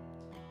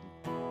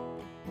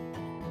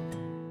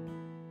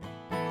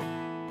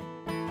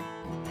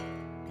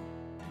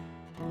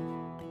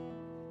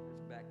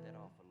back that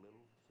off a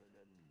little so it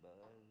doesn't buzz.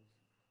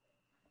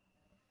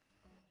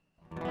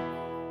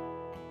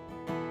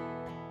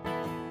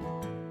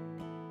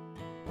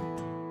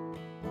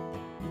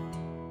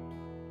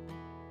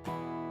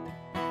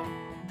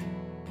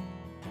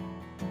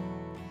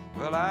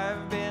 Well,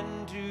 I've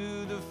been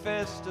to the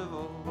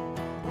festival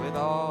with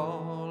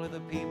all of the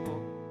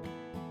people.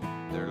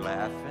 They're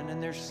laughing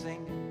and they're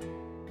singing,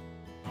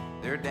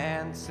 they're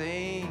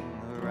dancing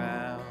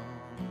around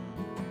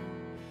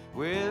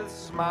with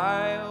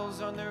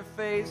smiles on their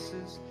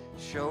faces,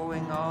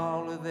 showing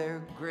all of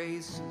their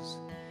graces.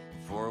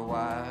 For a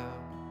while,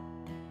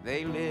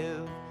 they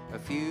live a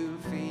few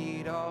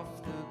feet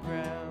off the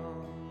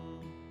ground.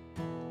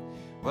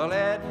 Well,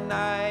 at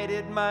night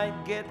it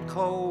might get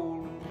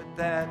cold, but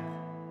that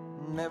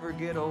never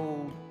get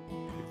old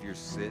if you're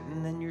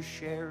sitting and you're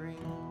sharing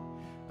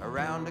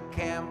around a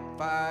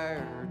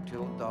campfire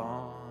till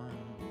dawn.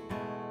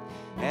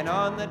 And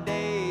on the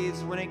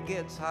days when it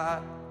gets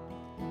hot,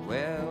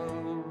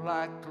 well,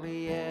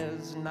 likely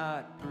as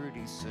not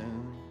pretty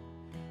soon,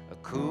 a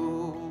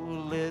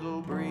cool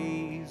little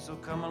breeze will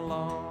come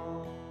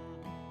along.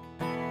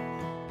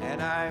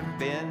 And I've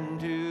been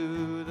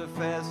to the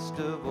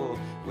festival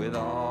with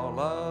all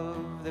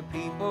of the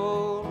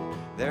people.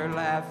 They're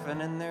laughing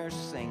and they're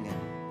singing,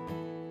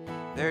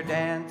 they're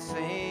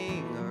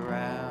dancing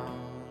around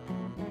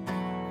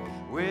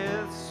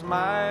with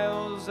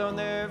smiles on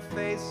their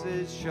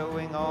faces,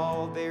 showing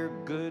all their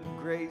good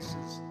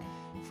graces.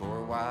 For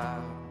a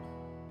while,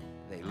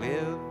 they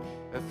live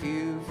a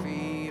few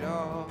feet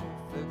off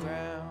the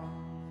ground.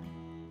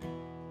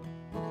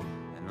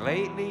 And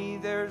lately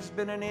there's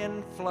been an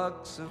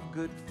influx of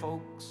good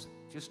folks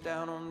just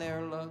down on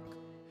their luck.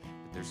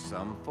 But there's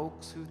some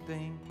folks who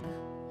think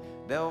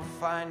they'll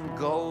find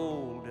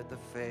gold at the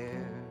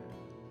fair.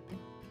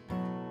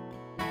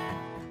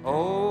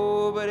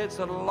 Oh, but it's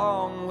a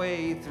long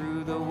way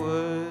through the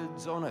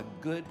woods on a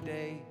good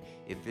day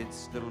if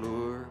it's the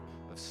lure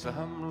of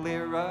some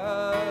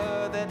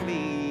lira that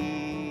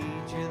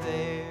leads you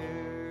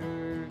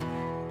there.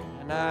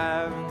 And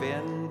I've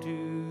been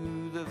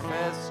to the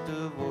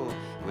festival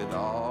with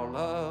all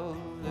of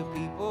the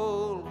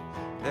people.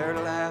 They're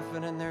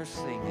laughing and they're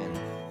singing,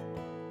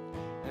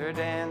 they're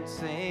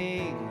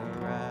dancing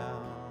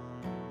around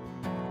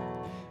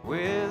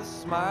with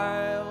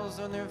smiles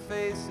on their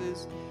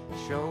faces,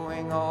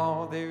 showing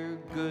all their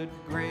good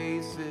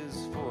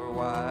graces. For a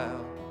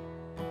while,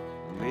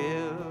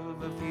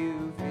 live a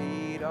few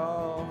feet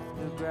off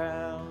the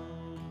ground.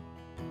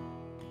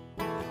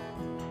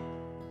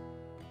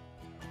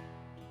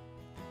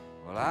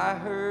 Well, I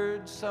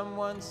heard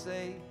someone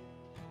say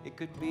it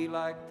could be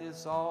like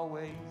this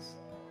always.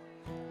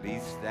 At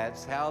least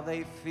that's how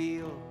they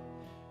feel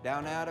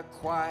down at a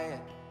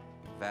quiet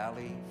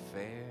valley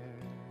fair.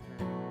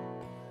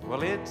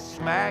 Well, it's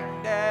smack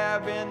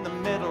dab in the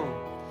middle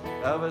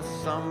of a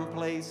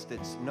someplace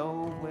that's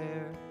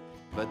nowhere,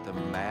 but the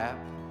map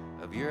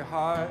of your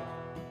heart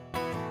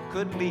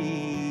could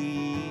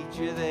lead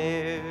you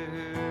there.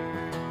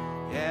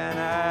 And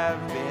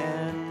I've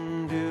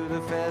been to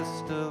the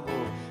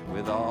festival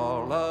with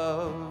all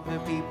of the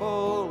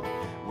people.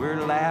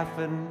 We're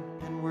laughing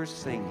and we're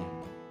singing,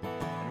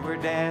 and we're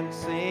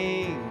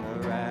dancing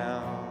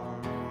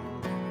around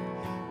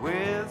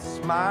with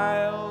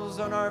smiles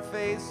on our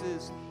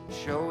faces,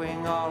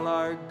 showing all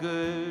our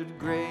good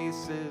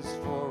graces.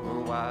 For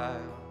a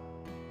while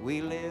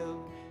we live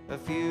a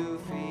few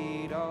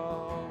feet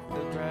off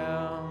the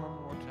ground.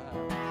 One more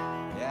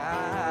time.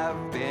 Yeah,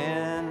 I've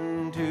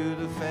been to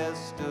the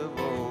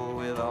festival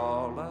with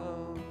all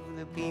of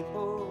the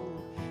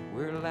people.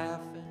 We're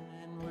laughing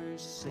and we're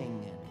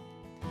singing,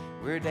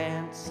 we're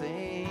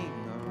dancing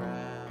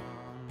around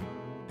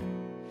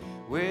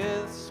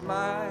with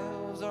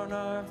smiles on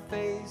our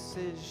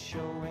faces,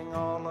 showing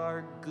all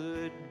our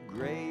good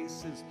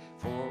graces.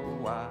 For a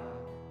while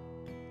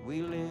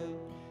we live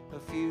a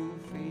few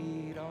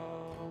feet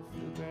off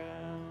the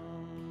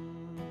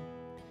ground.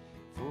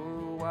 For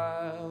a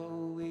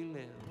while we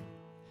live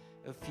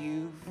a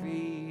few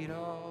feet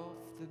off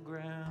the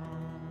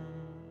ground.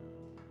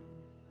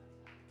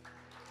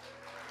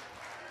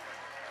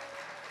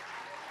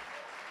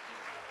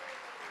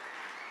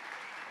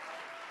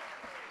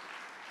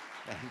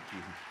 Thank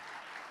you.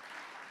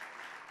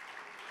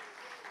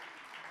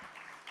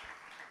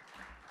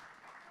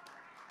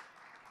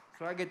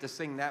 So I get to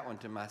sing that one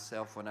to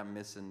myself when I'm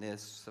missing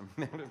this, some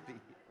melody.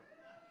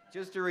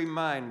 Just a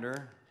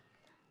reminder.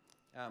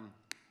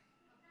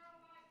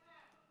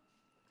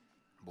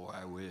 Boy,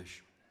 I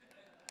wish.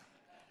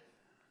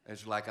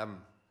 It's like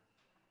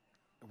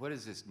what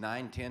is this,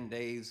 9-10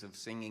 days of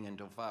singing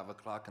until 5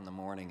 o'clock in the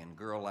morning, and a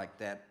girl like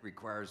that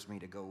requires me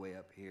to go way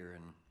up here,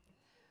 and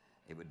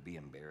it would be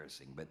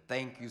embarrassing. But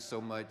thank you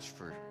so much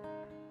for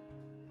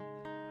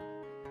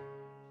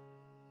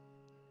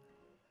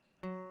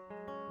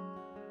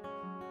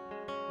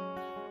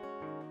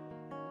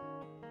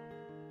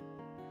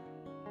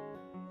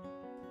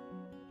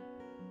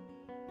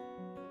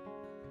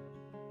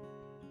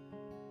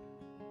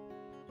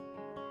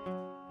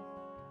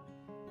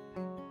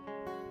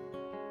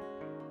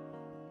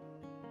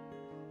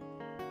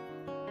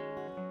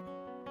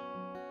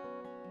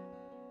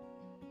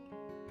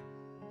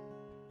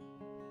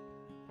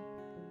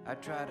I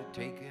try to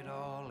take it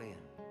all in,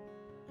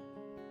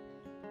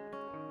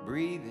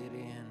 breathe it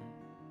in,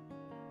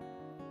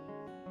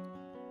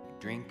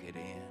 drink it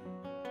in,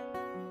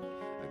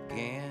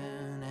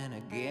 again and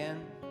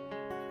again,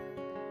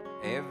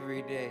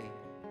 every day.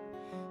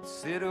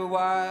 Sit a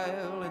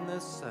while in the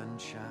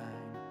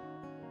sunshine,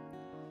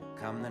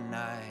 come the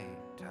night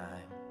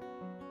time,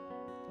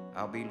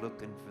 I'll be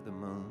looking for the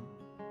moon,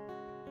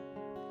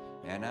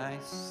 and I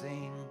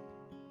sing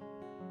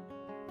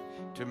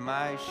to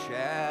my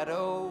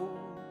shadow,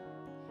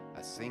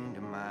 I sing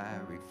to my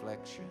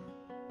reflection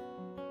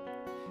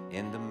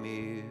in the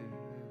mirror,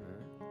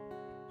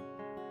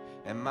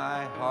 and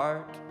my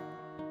heart,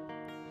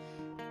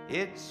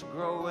 it's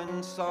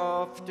growing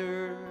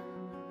softer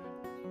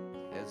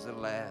as the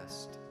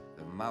last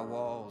of my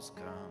walls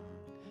come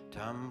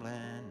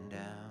tumbling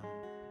down.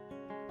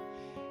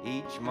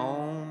 Each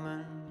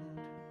moment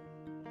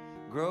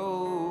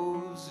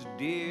grows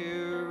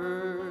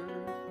dearer,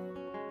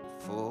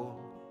 full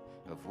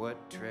of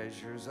what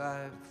treasures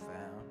I've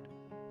found.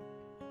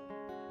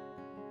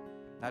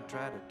 I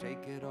try to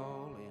take it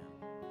all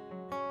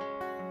in,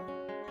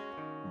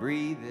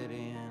 breathe it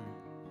in,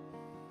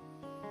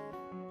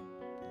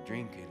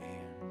 drink it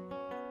in,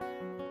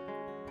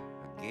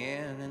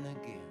 again and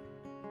again.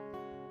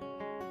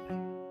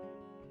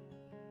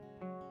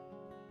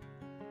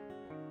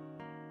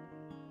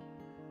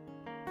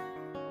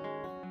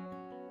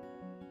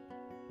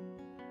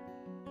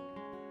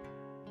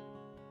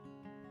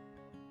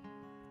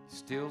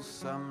 Still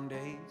some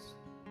days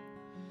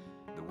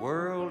the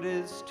world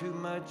is too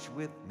much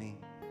with me.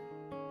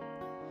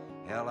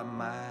 Hell, I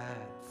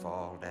might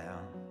fall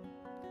down,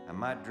 I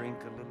might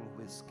drink a little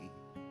whiskey,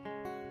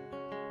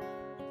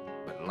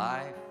 but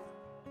life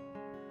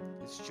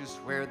is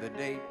just where the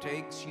day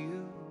takes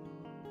you,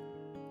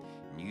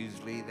 and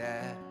usually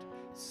that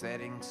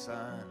setting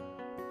sun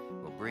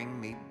will bring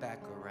me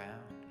back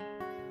around,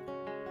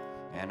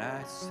 and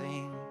I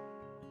sing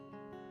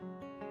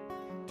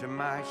to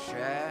my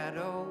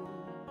shadow,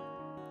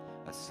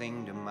 I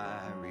sing to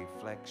my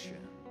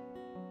reflection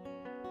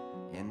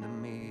in the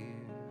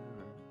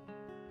mirror,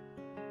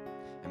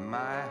 and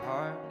my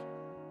heart,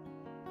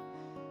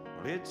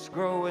 well, it's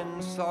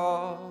growing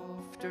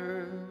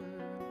softer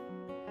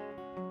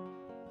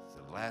as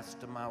the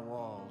last of my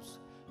walls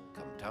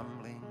come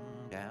tumbling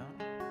down,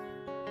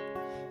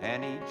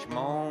 and each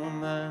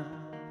moment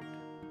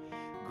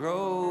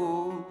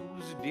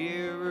grows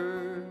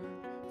dearer,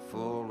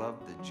 full of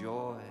the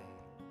joy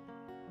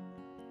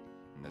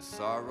and the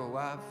sorrow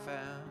I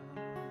found.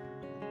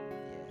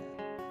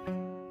 Yeah.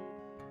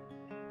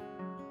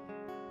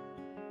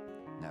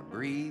 Now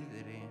breathe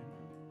it in,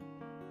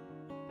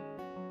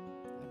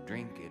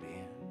 drink it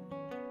in.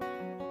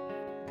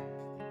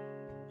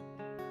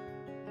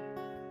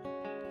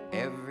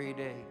 Every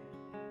day,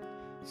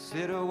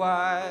 sit a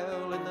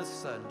while in the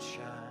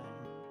sunshine,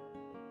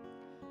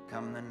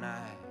 come the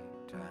night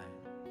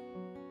time,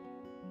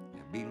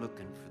 and be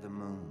looking for the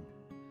moon.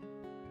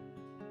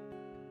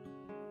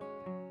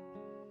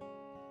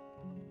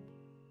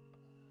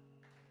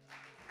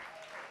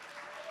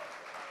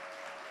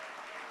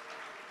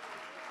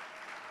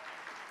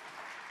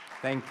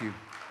 Thank you.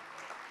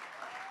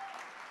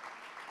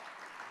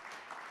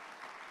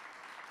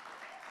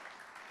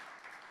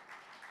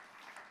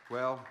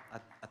 Well, I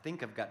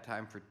think I've got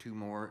time for two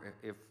more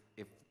if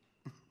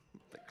the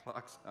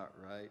clock's not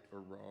right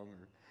or wrong.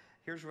 Or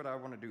here's what I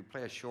want to do: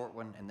 play a short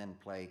one and then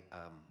play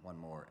one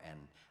more. And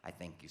I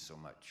thank you so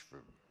much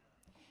for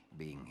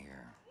being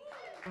here.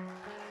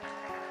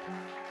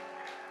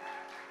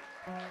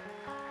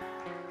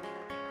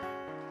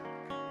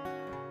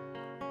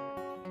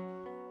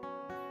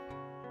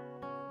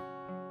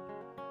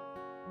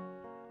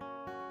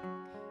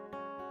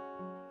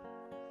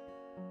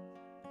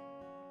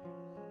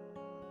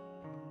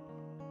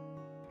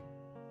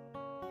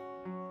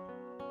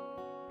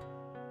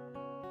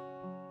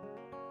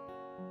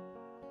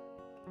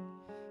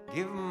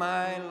 Give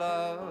my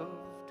love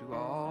to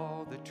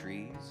all the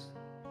trees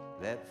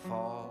that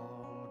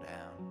fall down.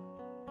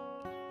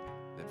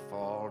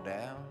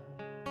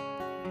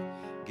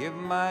 Give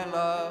my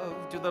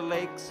love to the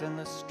lakes and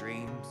the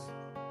streams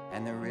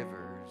and the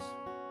rivers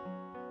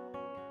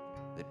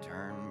that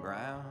turn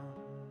brown.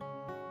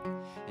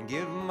 And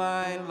give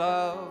my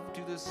love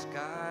to the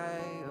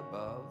sky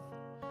above,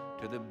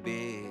 to the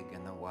big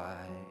and the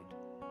wide,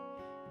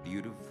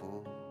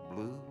 beautiful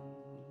blue.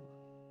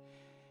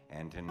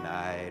 And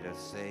tonight I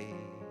say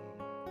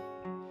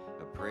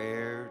a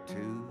prayer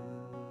to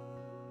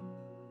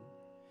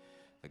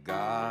the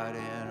God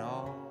in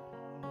all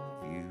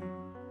of you.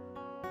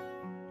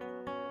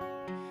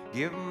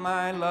 Give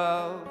my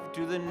love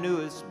to the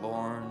newest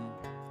born,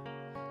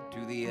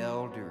 to the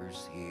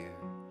elders here,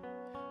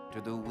 to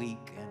the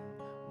weak and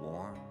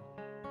worn.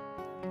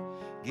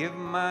 Give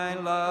my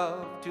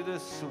love to the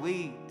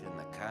sweet and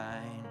the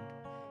kind,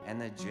 and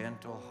the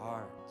gentle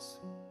hearts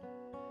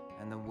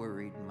and the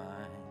worried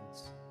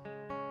minds.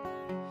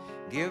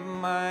 Give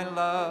my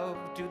love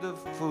to the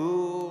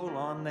fool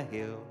on the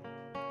hill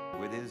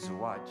with his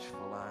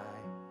watchful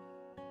eye,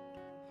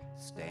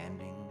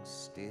 standing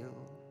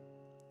still.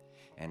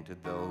 And to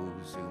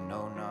those who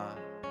know not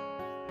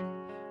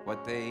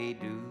what they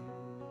do,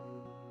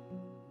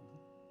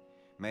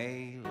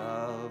 may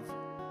love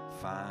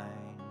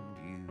find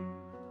you.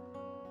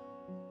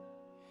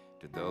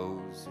 To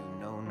those who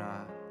know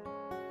not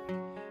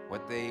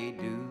what they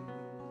do,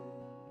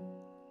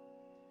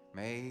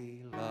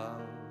 may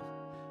love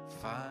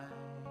find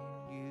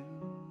you.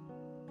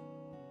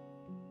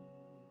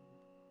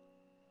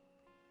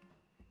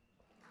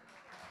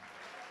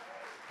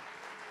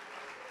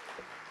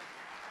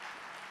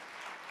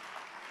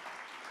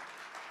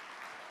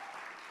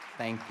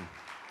 Thank you.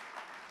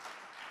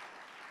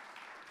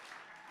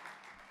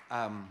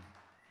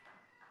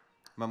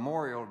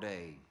 Memorial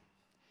Day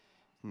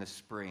in the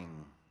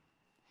spring.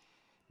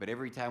 But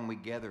every time we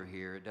gather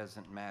here, it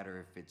doesn't matter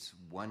if it's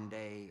one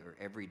day or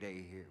every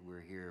day here, we're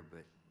here,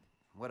 but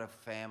what a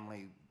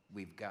family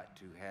we've got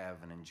to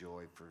have and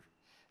enjoy for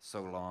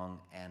so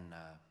long. And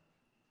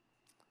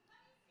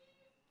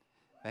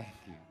thank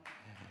you.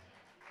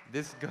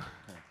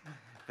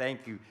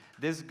 Thank you.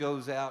 This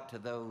goes out to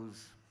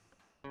those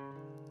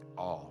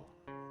all.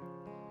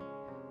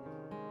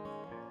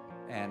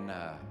 And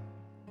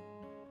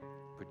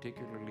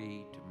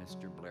particularly to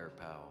Mr. Blair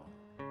Powell.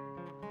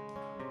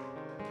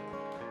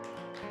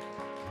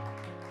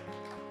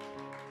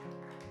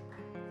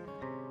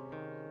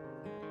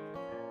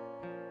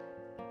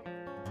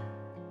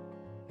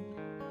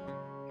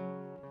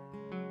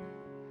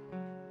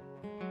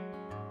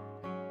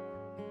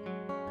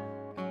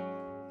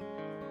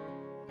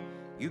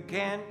 You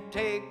can't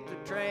take the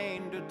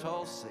train to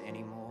Tulsa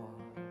anymore.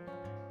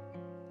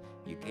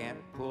 You can't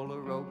pull a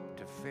rope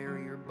to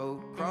ferry your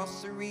boat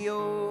across the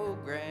Rio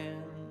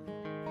Grande.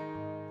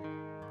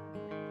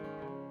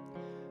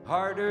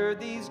 Harder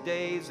these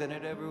days than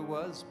it ever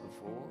was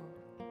before.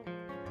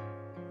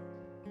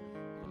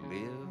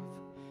 Live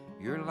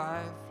your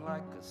life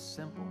like a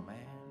simple man.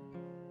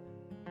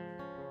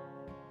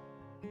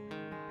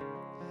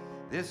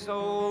 This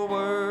old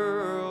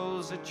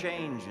world's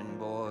a-changin',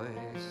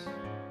 boys.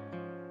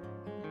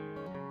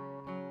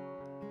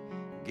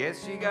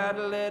 Guess you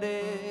gotta let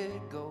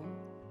it go.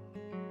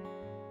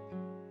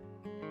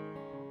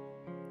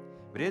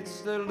 But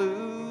it's the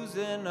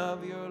losing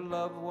of your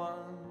loved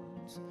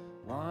ones,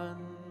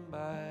 one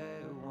by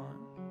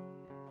one,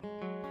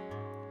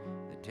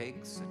 that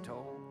takes a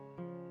toll.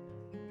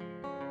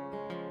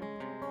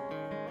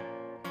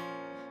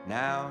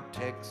 Now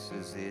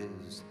Texas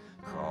is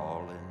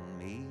calling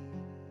me.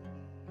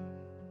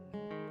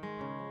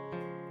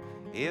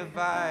 If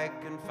I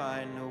can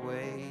find a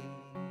way,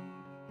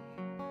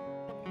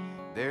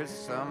 there's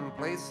some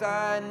place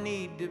I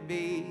need to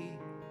be.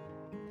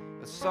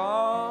 A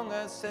song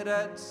I said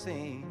I'd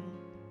sing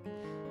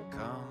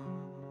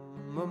come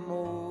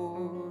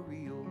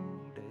Memorial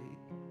Day.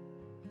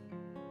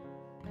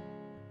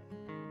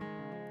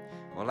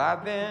 Well,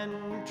 I've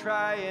been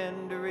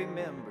trying to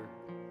remember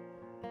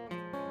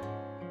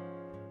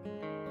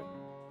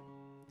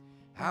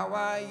how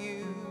I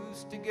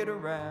used to get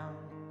around.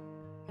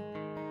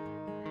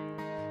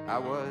 I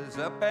was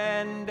up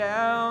and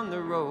down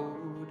the road.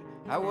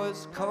 I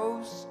was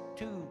coast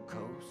to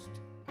coast,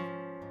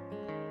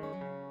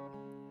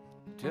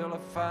 till I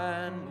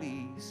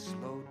finally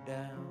slowed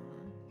down.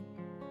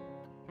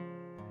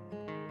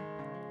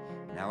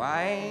 Now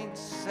I ain't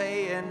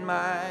saying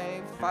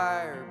my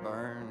fire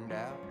burned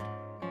out.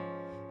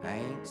 I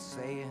ain't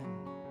saying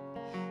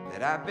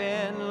that I've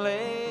been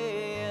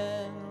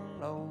laying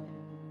low.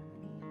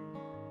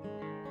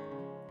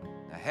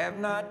 I have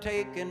not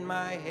taken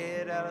my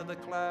head out of the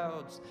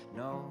clouds,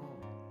 no.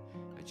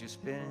 I've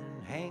just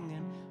been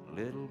hanging a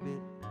little bit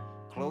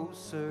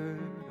closer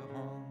to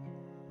home.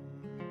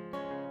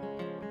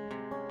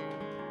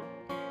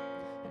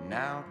 And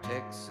now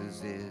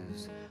Texas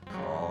is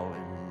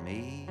calling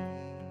me.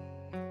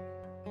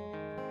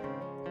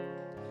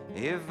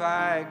 If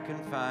I can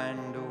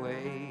find a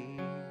way,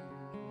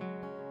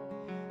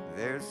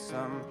 there's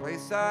some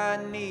place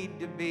I need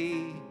to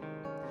be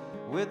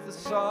with the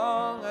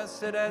song I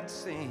said I'd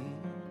sing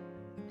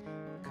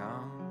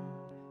come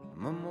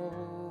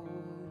Memorial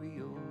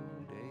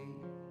Day.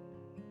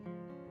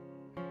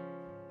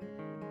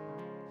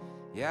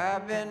 Yeah,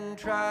 I've been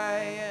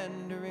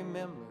trying to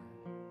remember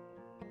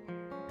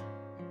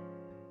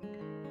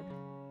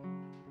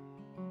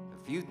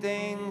a few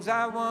things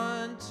I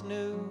once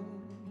knew.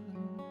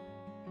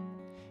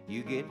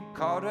 You get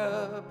caught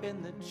up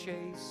in the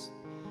chase,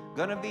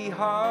 gonna be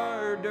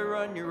hard to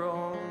run your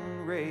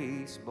own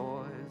race,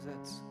 boys.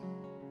 That's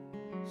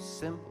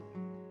simple,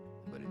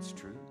 but it's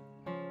true.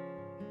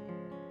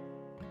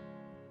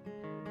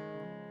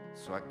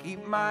 So I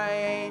keep my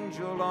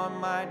angel on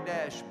my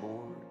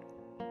dashboard,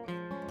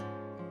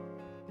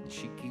 and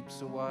she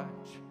keeps a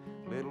watch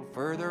a little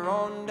further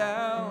on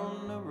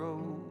down the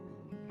road.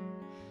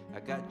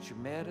 I got your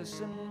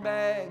medicine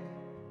bag,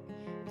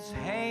 it's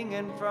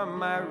hanging from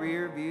my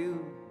rear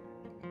view,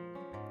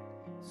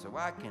 so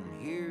I can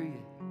hear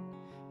you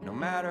no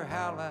matter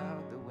how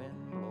loud the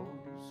wind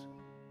blows.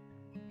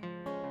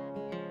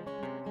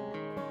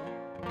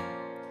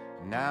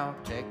 Now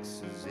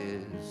Texas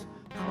is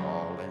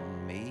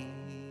calling me.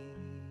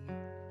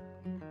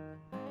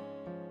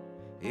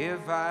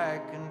 If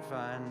I can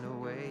find a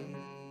way,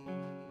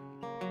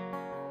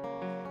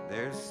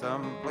 there's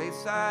some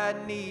place I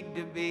need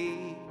to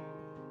be,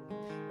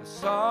 a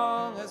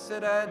song I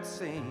said I'd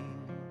sing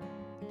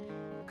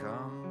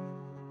come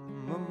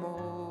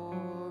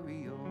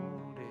Memorial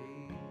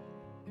Day.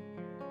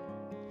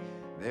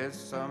 There's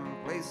some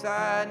place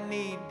I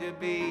need to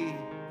be,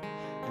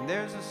 and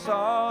there's a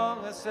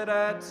song I said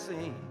I'd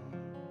sing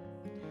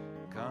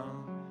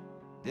come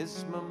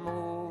this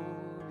Memorial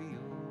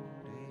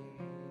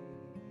Day.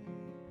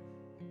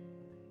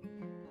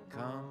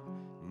 Come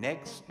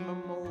next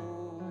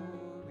Memorial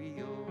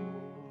Day.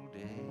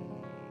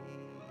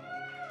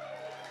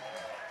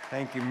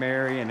 Thank you,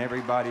 Mary, and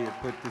everybody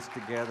that put this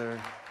together.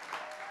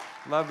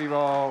 Love you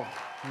all.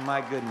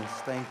 My goodness,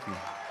 thank you.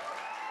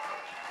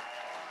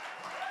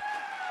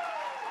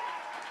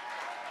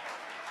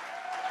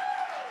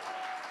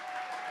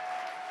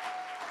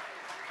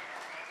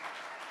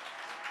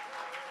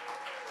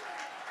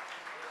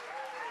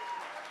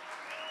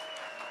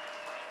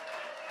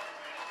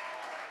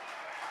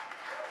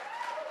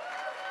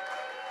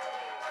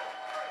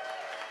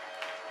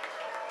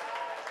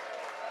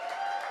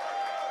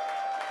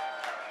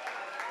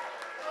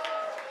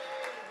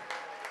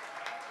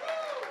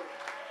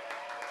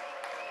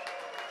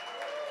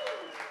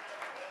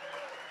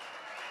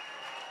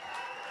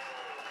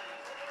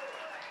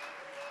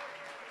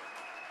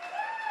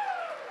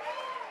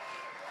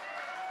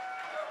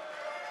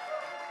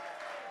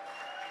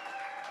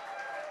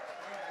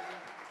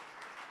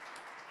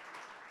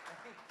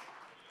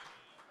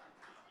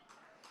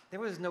 There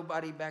was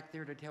nobody back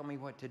there to tell me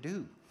what to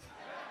do.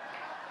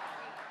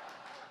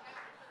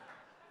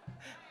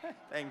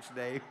 Thanks,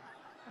 Dave.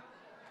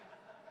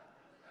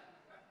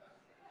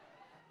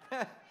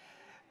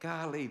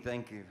 Golly,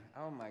 thank you.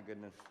 Oh my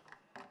goodness.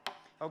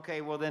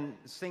 Okay, well then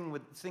sing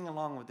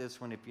along with this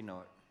one if you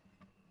know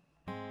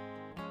it.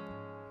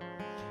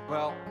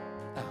 Well,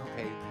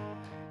 okay,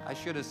 I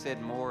should have said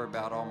more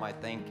about all my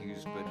thank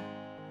yous, but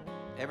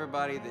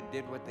everybody that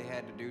did what they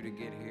had to do to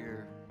get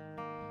here,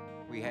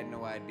 we had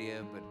no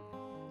idea, but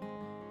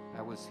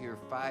I was here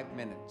 5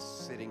 minutes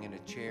sitting in a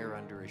chair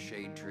under a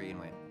shade tree and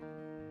went,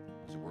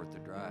 it was worth the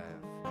drive.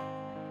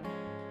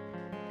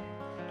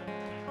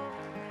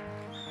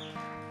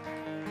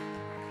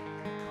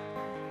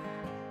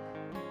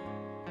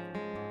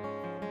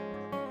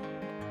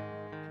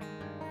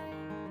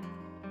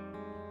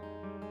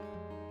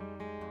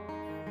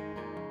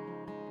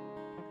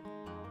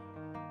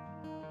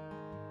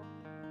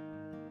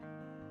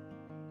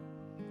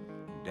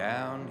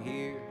 Down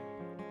here,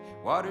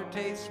 water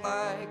tastes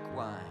like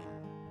wine.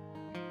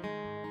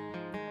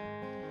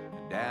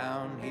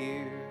 Down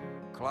here,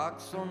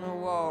 clocks on the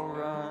wall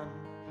run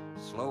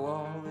slow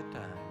all the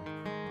time.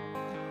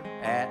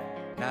 At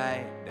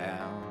night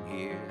down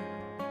here,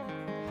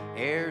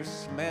 air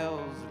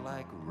smells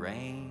like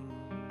rain.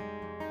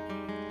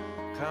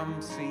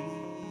 Come see.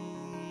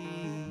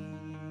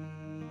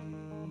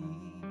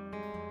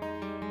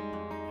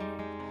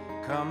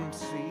 Come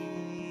see.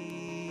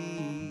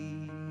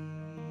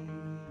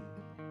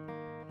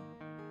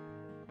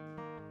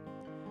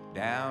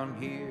 Down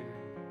here,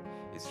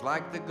 it's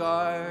like the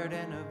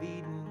Garden of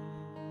Eden.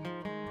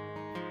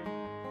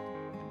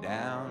 And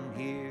down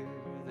here,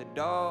 the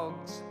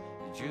dogs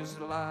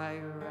just lie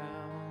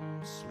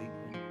around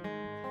sleeping.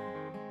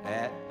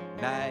 At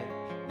night,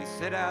 we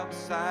sit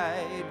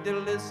outside to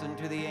listen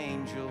to the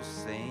angels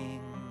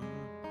sing.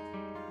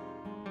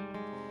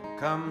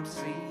 Come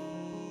see.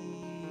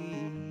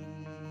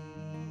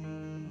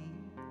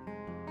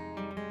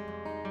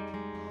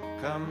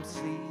 Come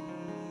see.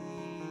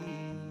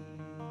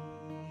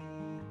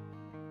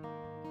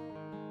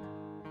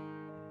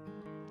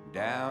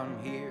 Down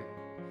here,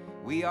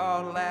 we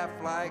all laugh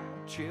like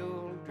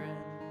children.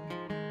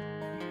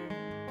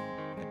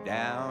 And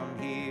down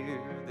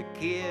here, the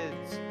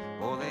kids,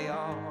 oh, they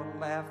all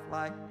laugh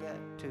like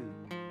that too.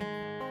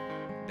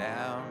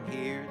 Down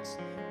here, it's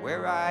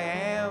where I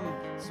am,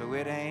 so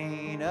it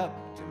ain't up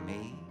to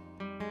me.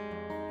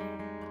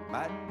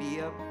 Might be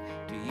up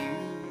to you.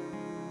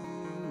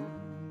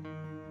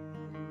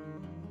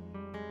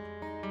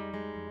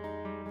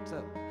 It's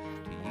up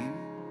to you.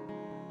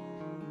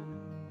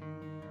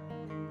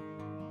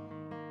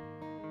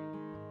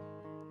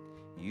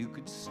 You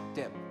could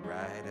step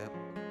right up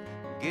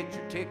and get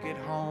your ticket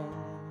home.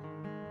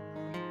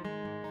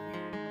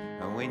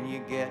 And when you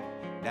get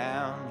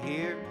down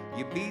here,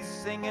 you be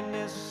singing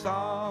this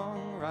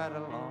song right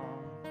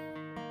along.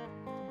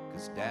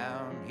 'Cause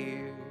down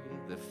here,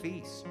 the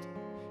feast,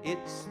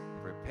 it's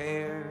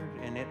prepared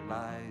and it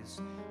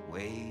lies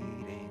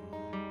waiting.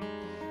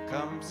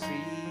 Come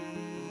see.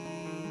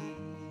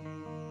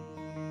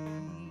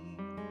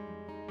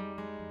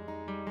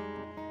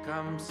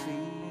 Come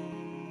see.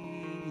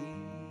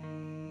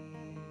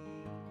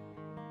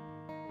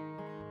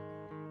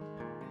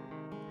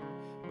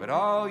 But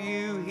all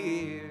you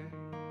hear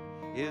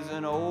is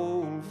an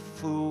old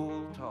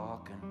fool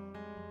talking,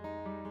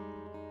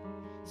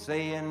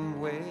 saying,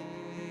 where'd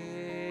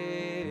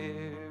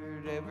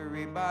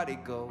everybody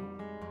go?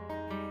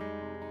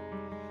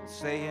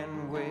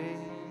 Saying,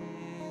 where'd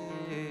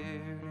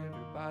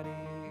everybody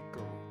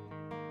go?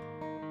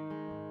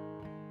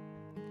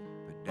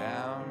 But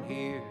down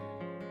here,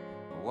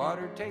 the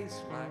water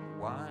tastes like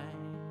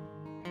wine.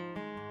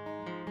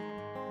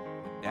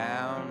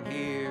 Down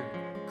here,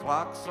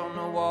 clocks on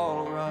the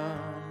wall run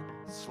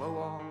slow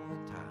all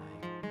the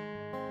time.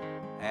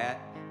 At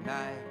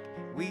night,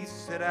 we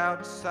sit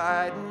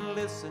outside and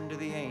listen to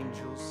the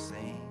angels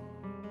sing.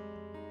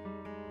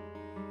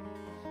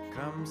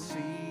 Come see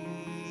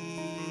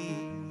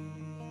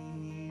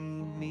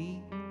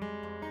me.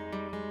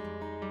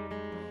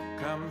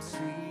 Come see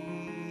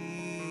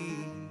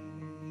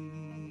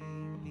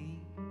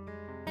me.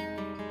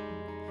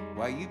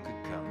 Why, you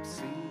could come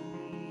see.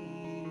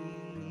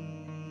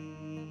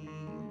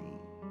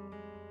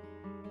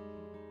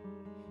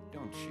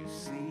 Don't you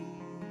see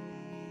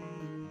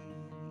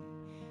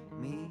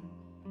me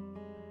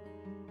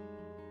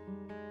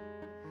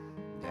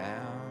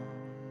down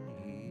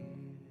here?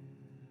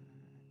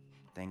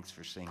 Thanks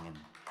for singing.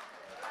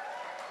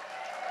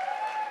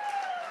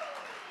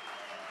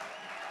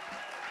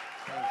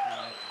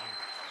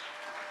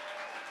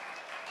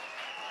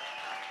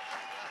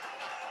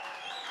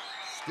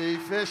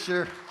 Steve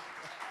Fisher.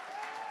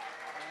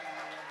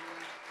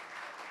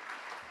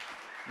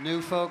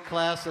 New folk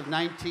class of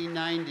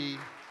 1990.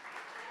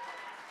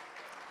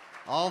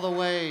 All the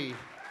way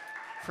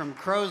from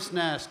Crow's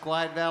Nest,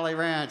 Quiet Valley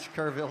Ranch,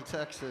 Kerrville,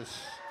 Texas.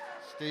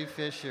 Steve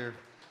Fisher.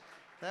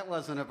 That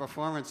wasn't a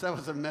performance, that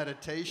was a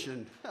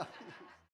meditation.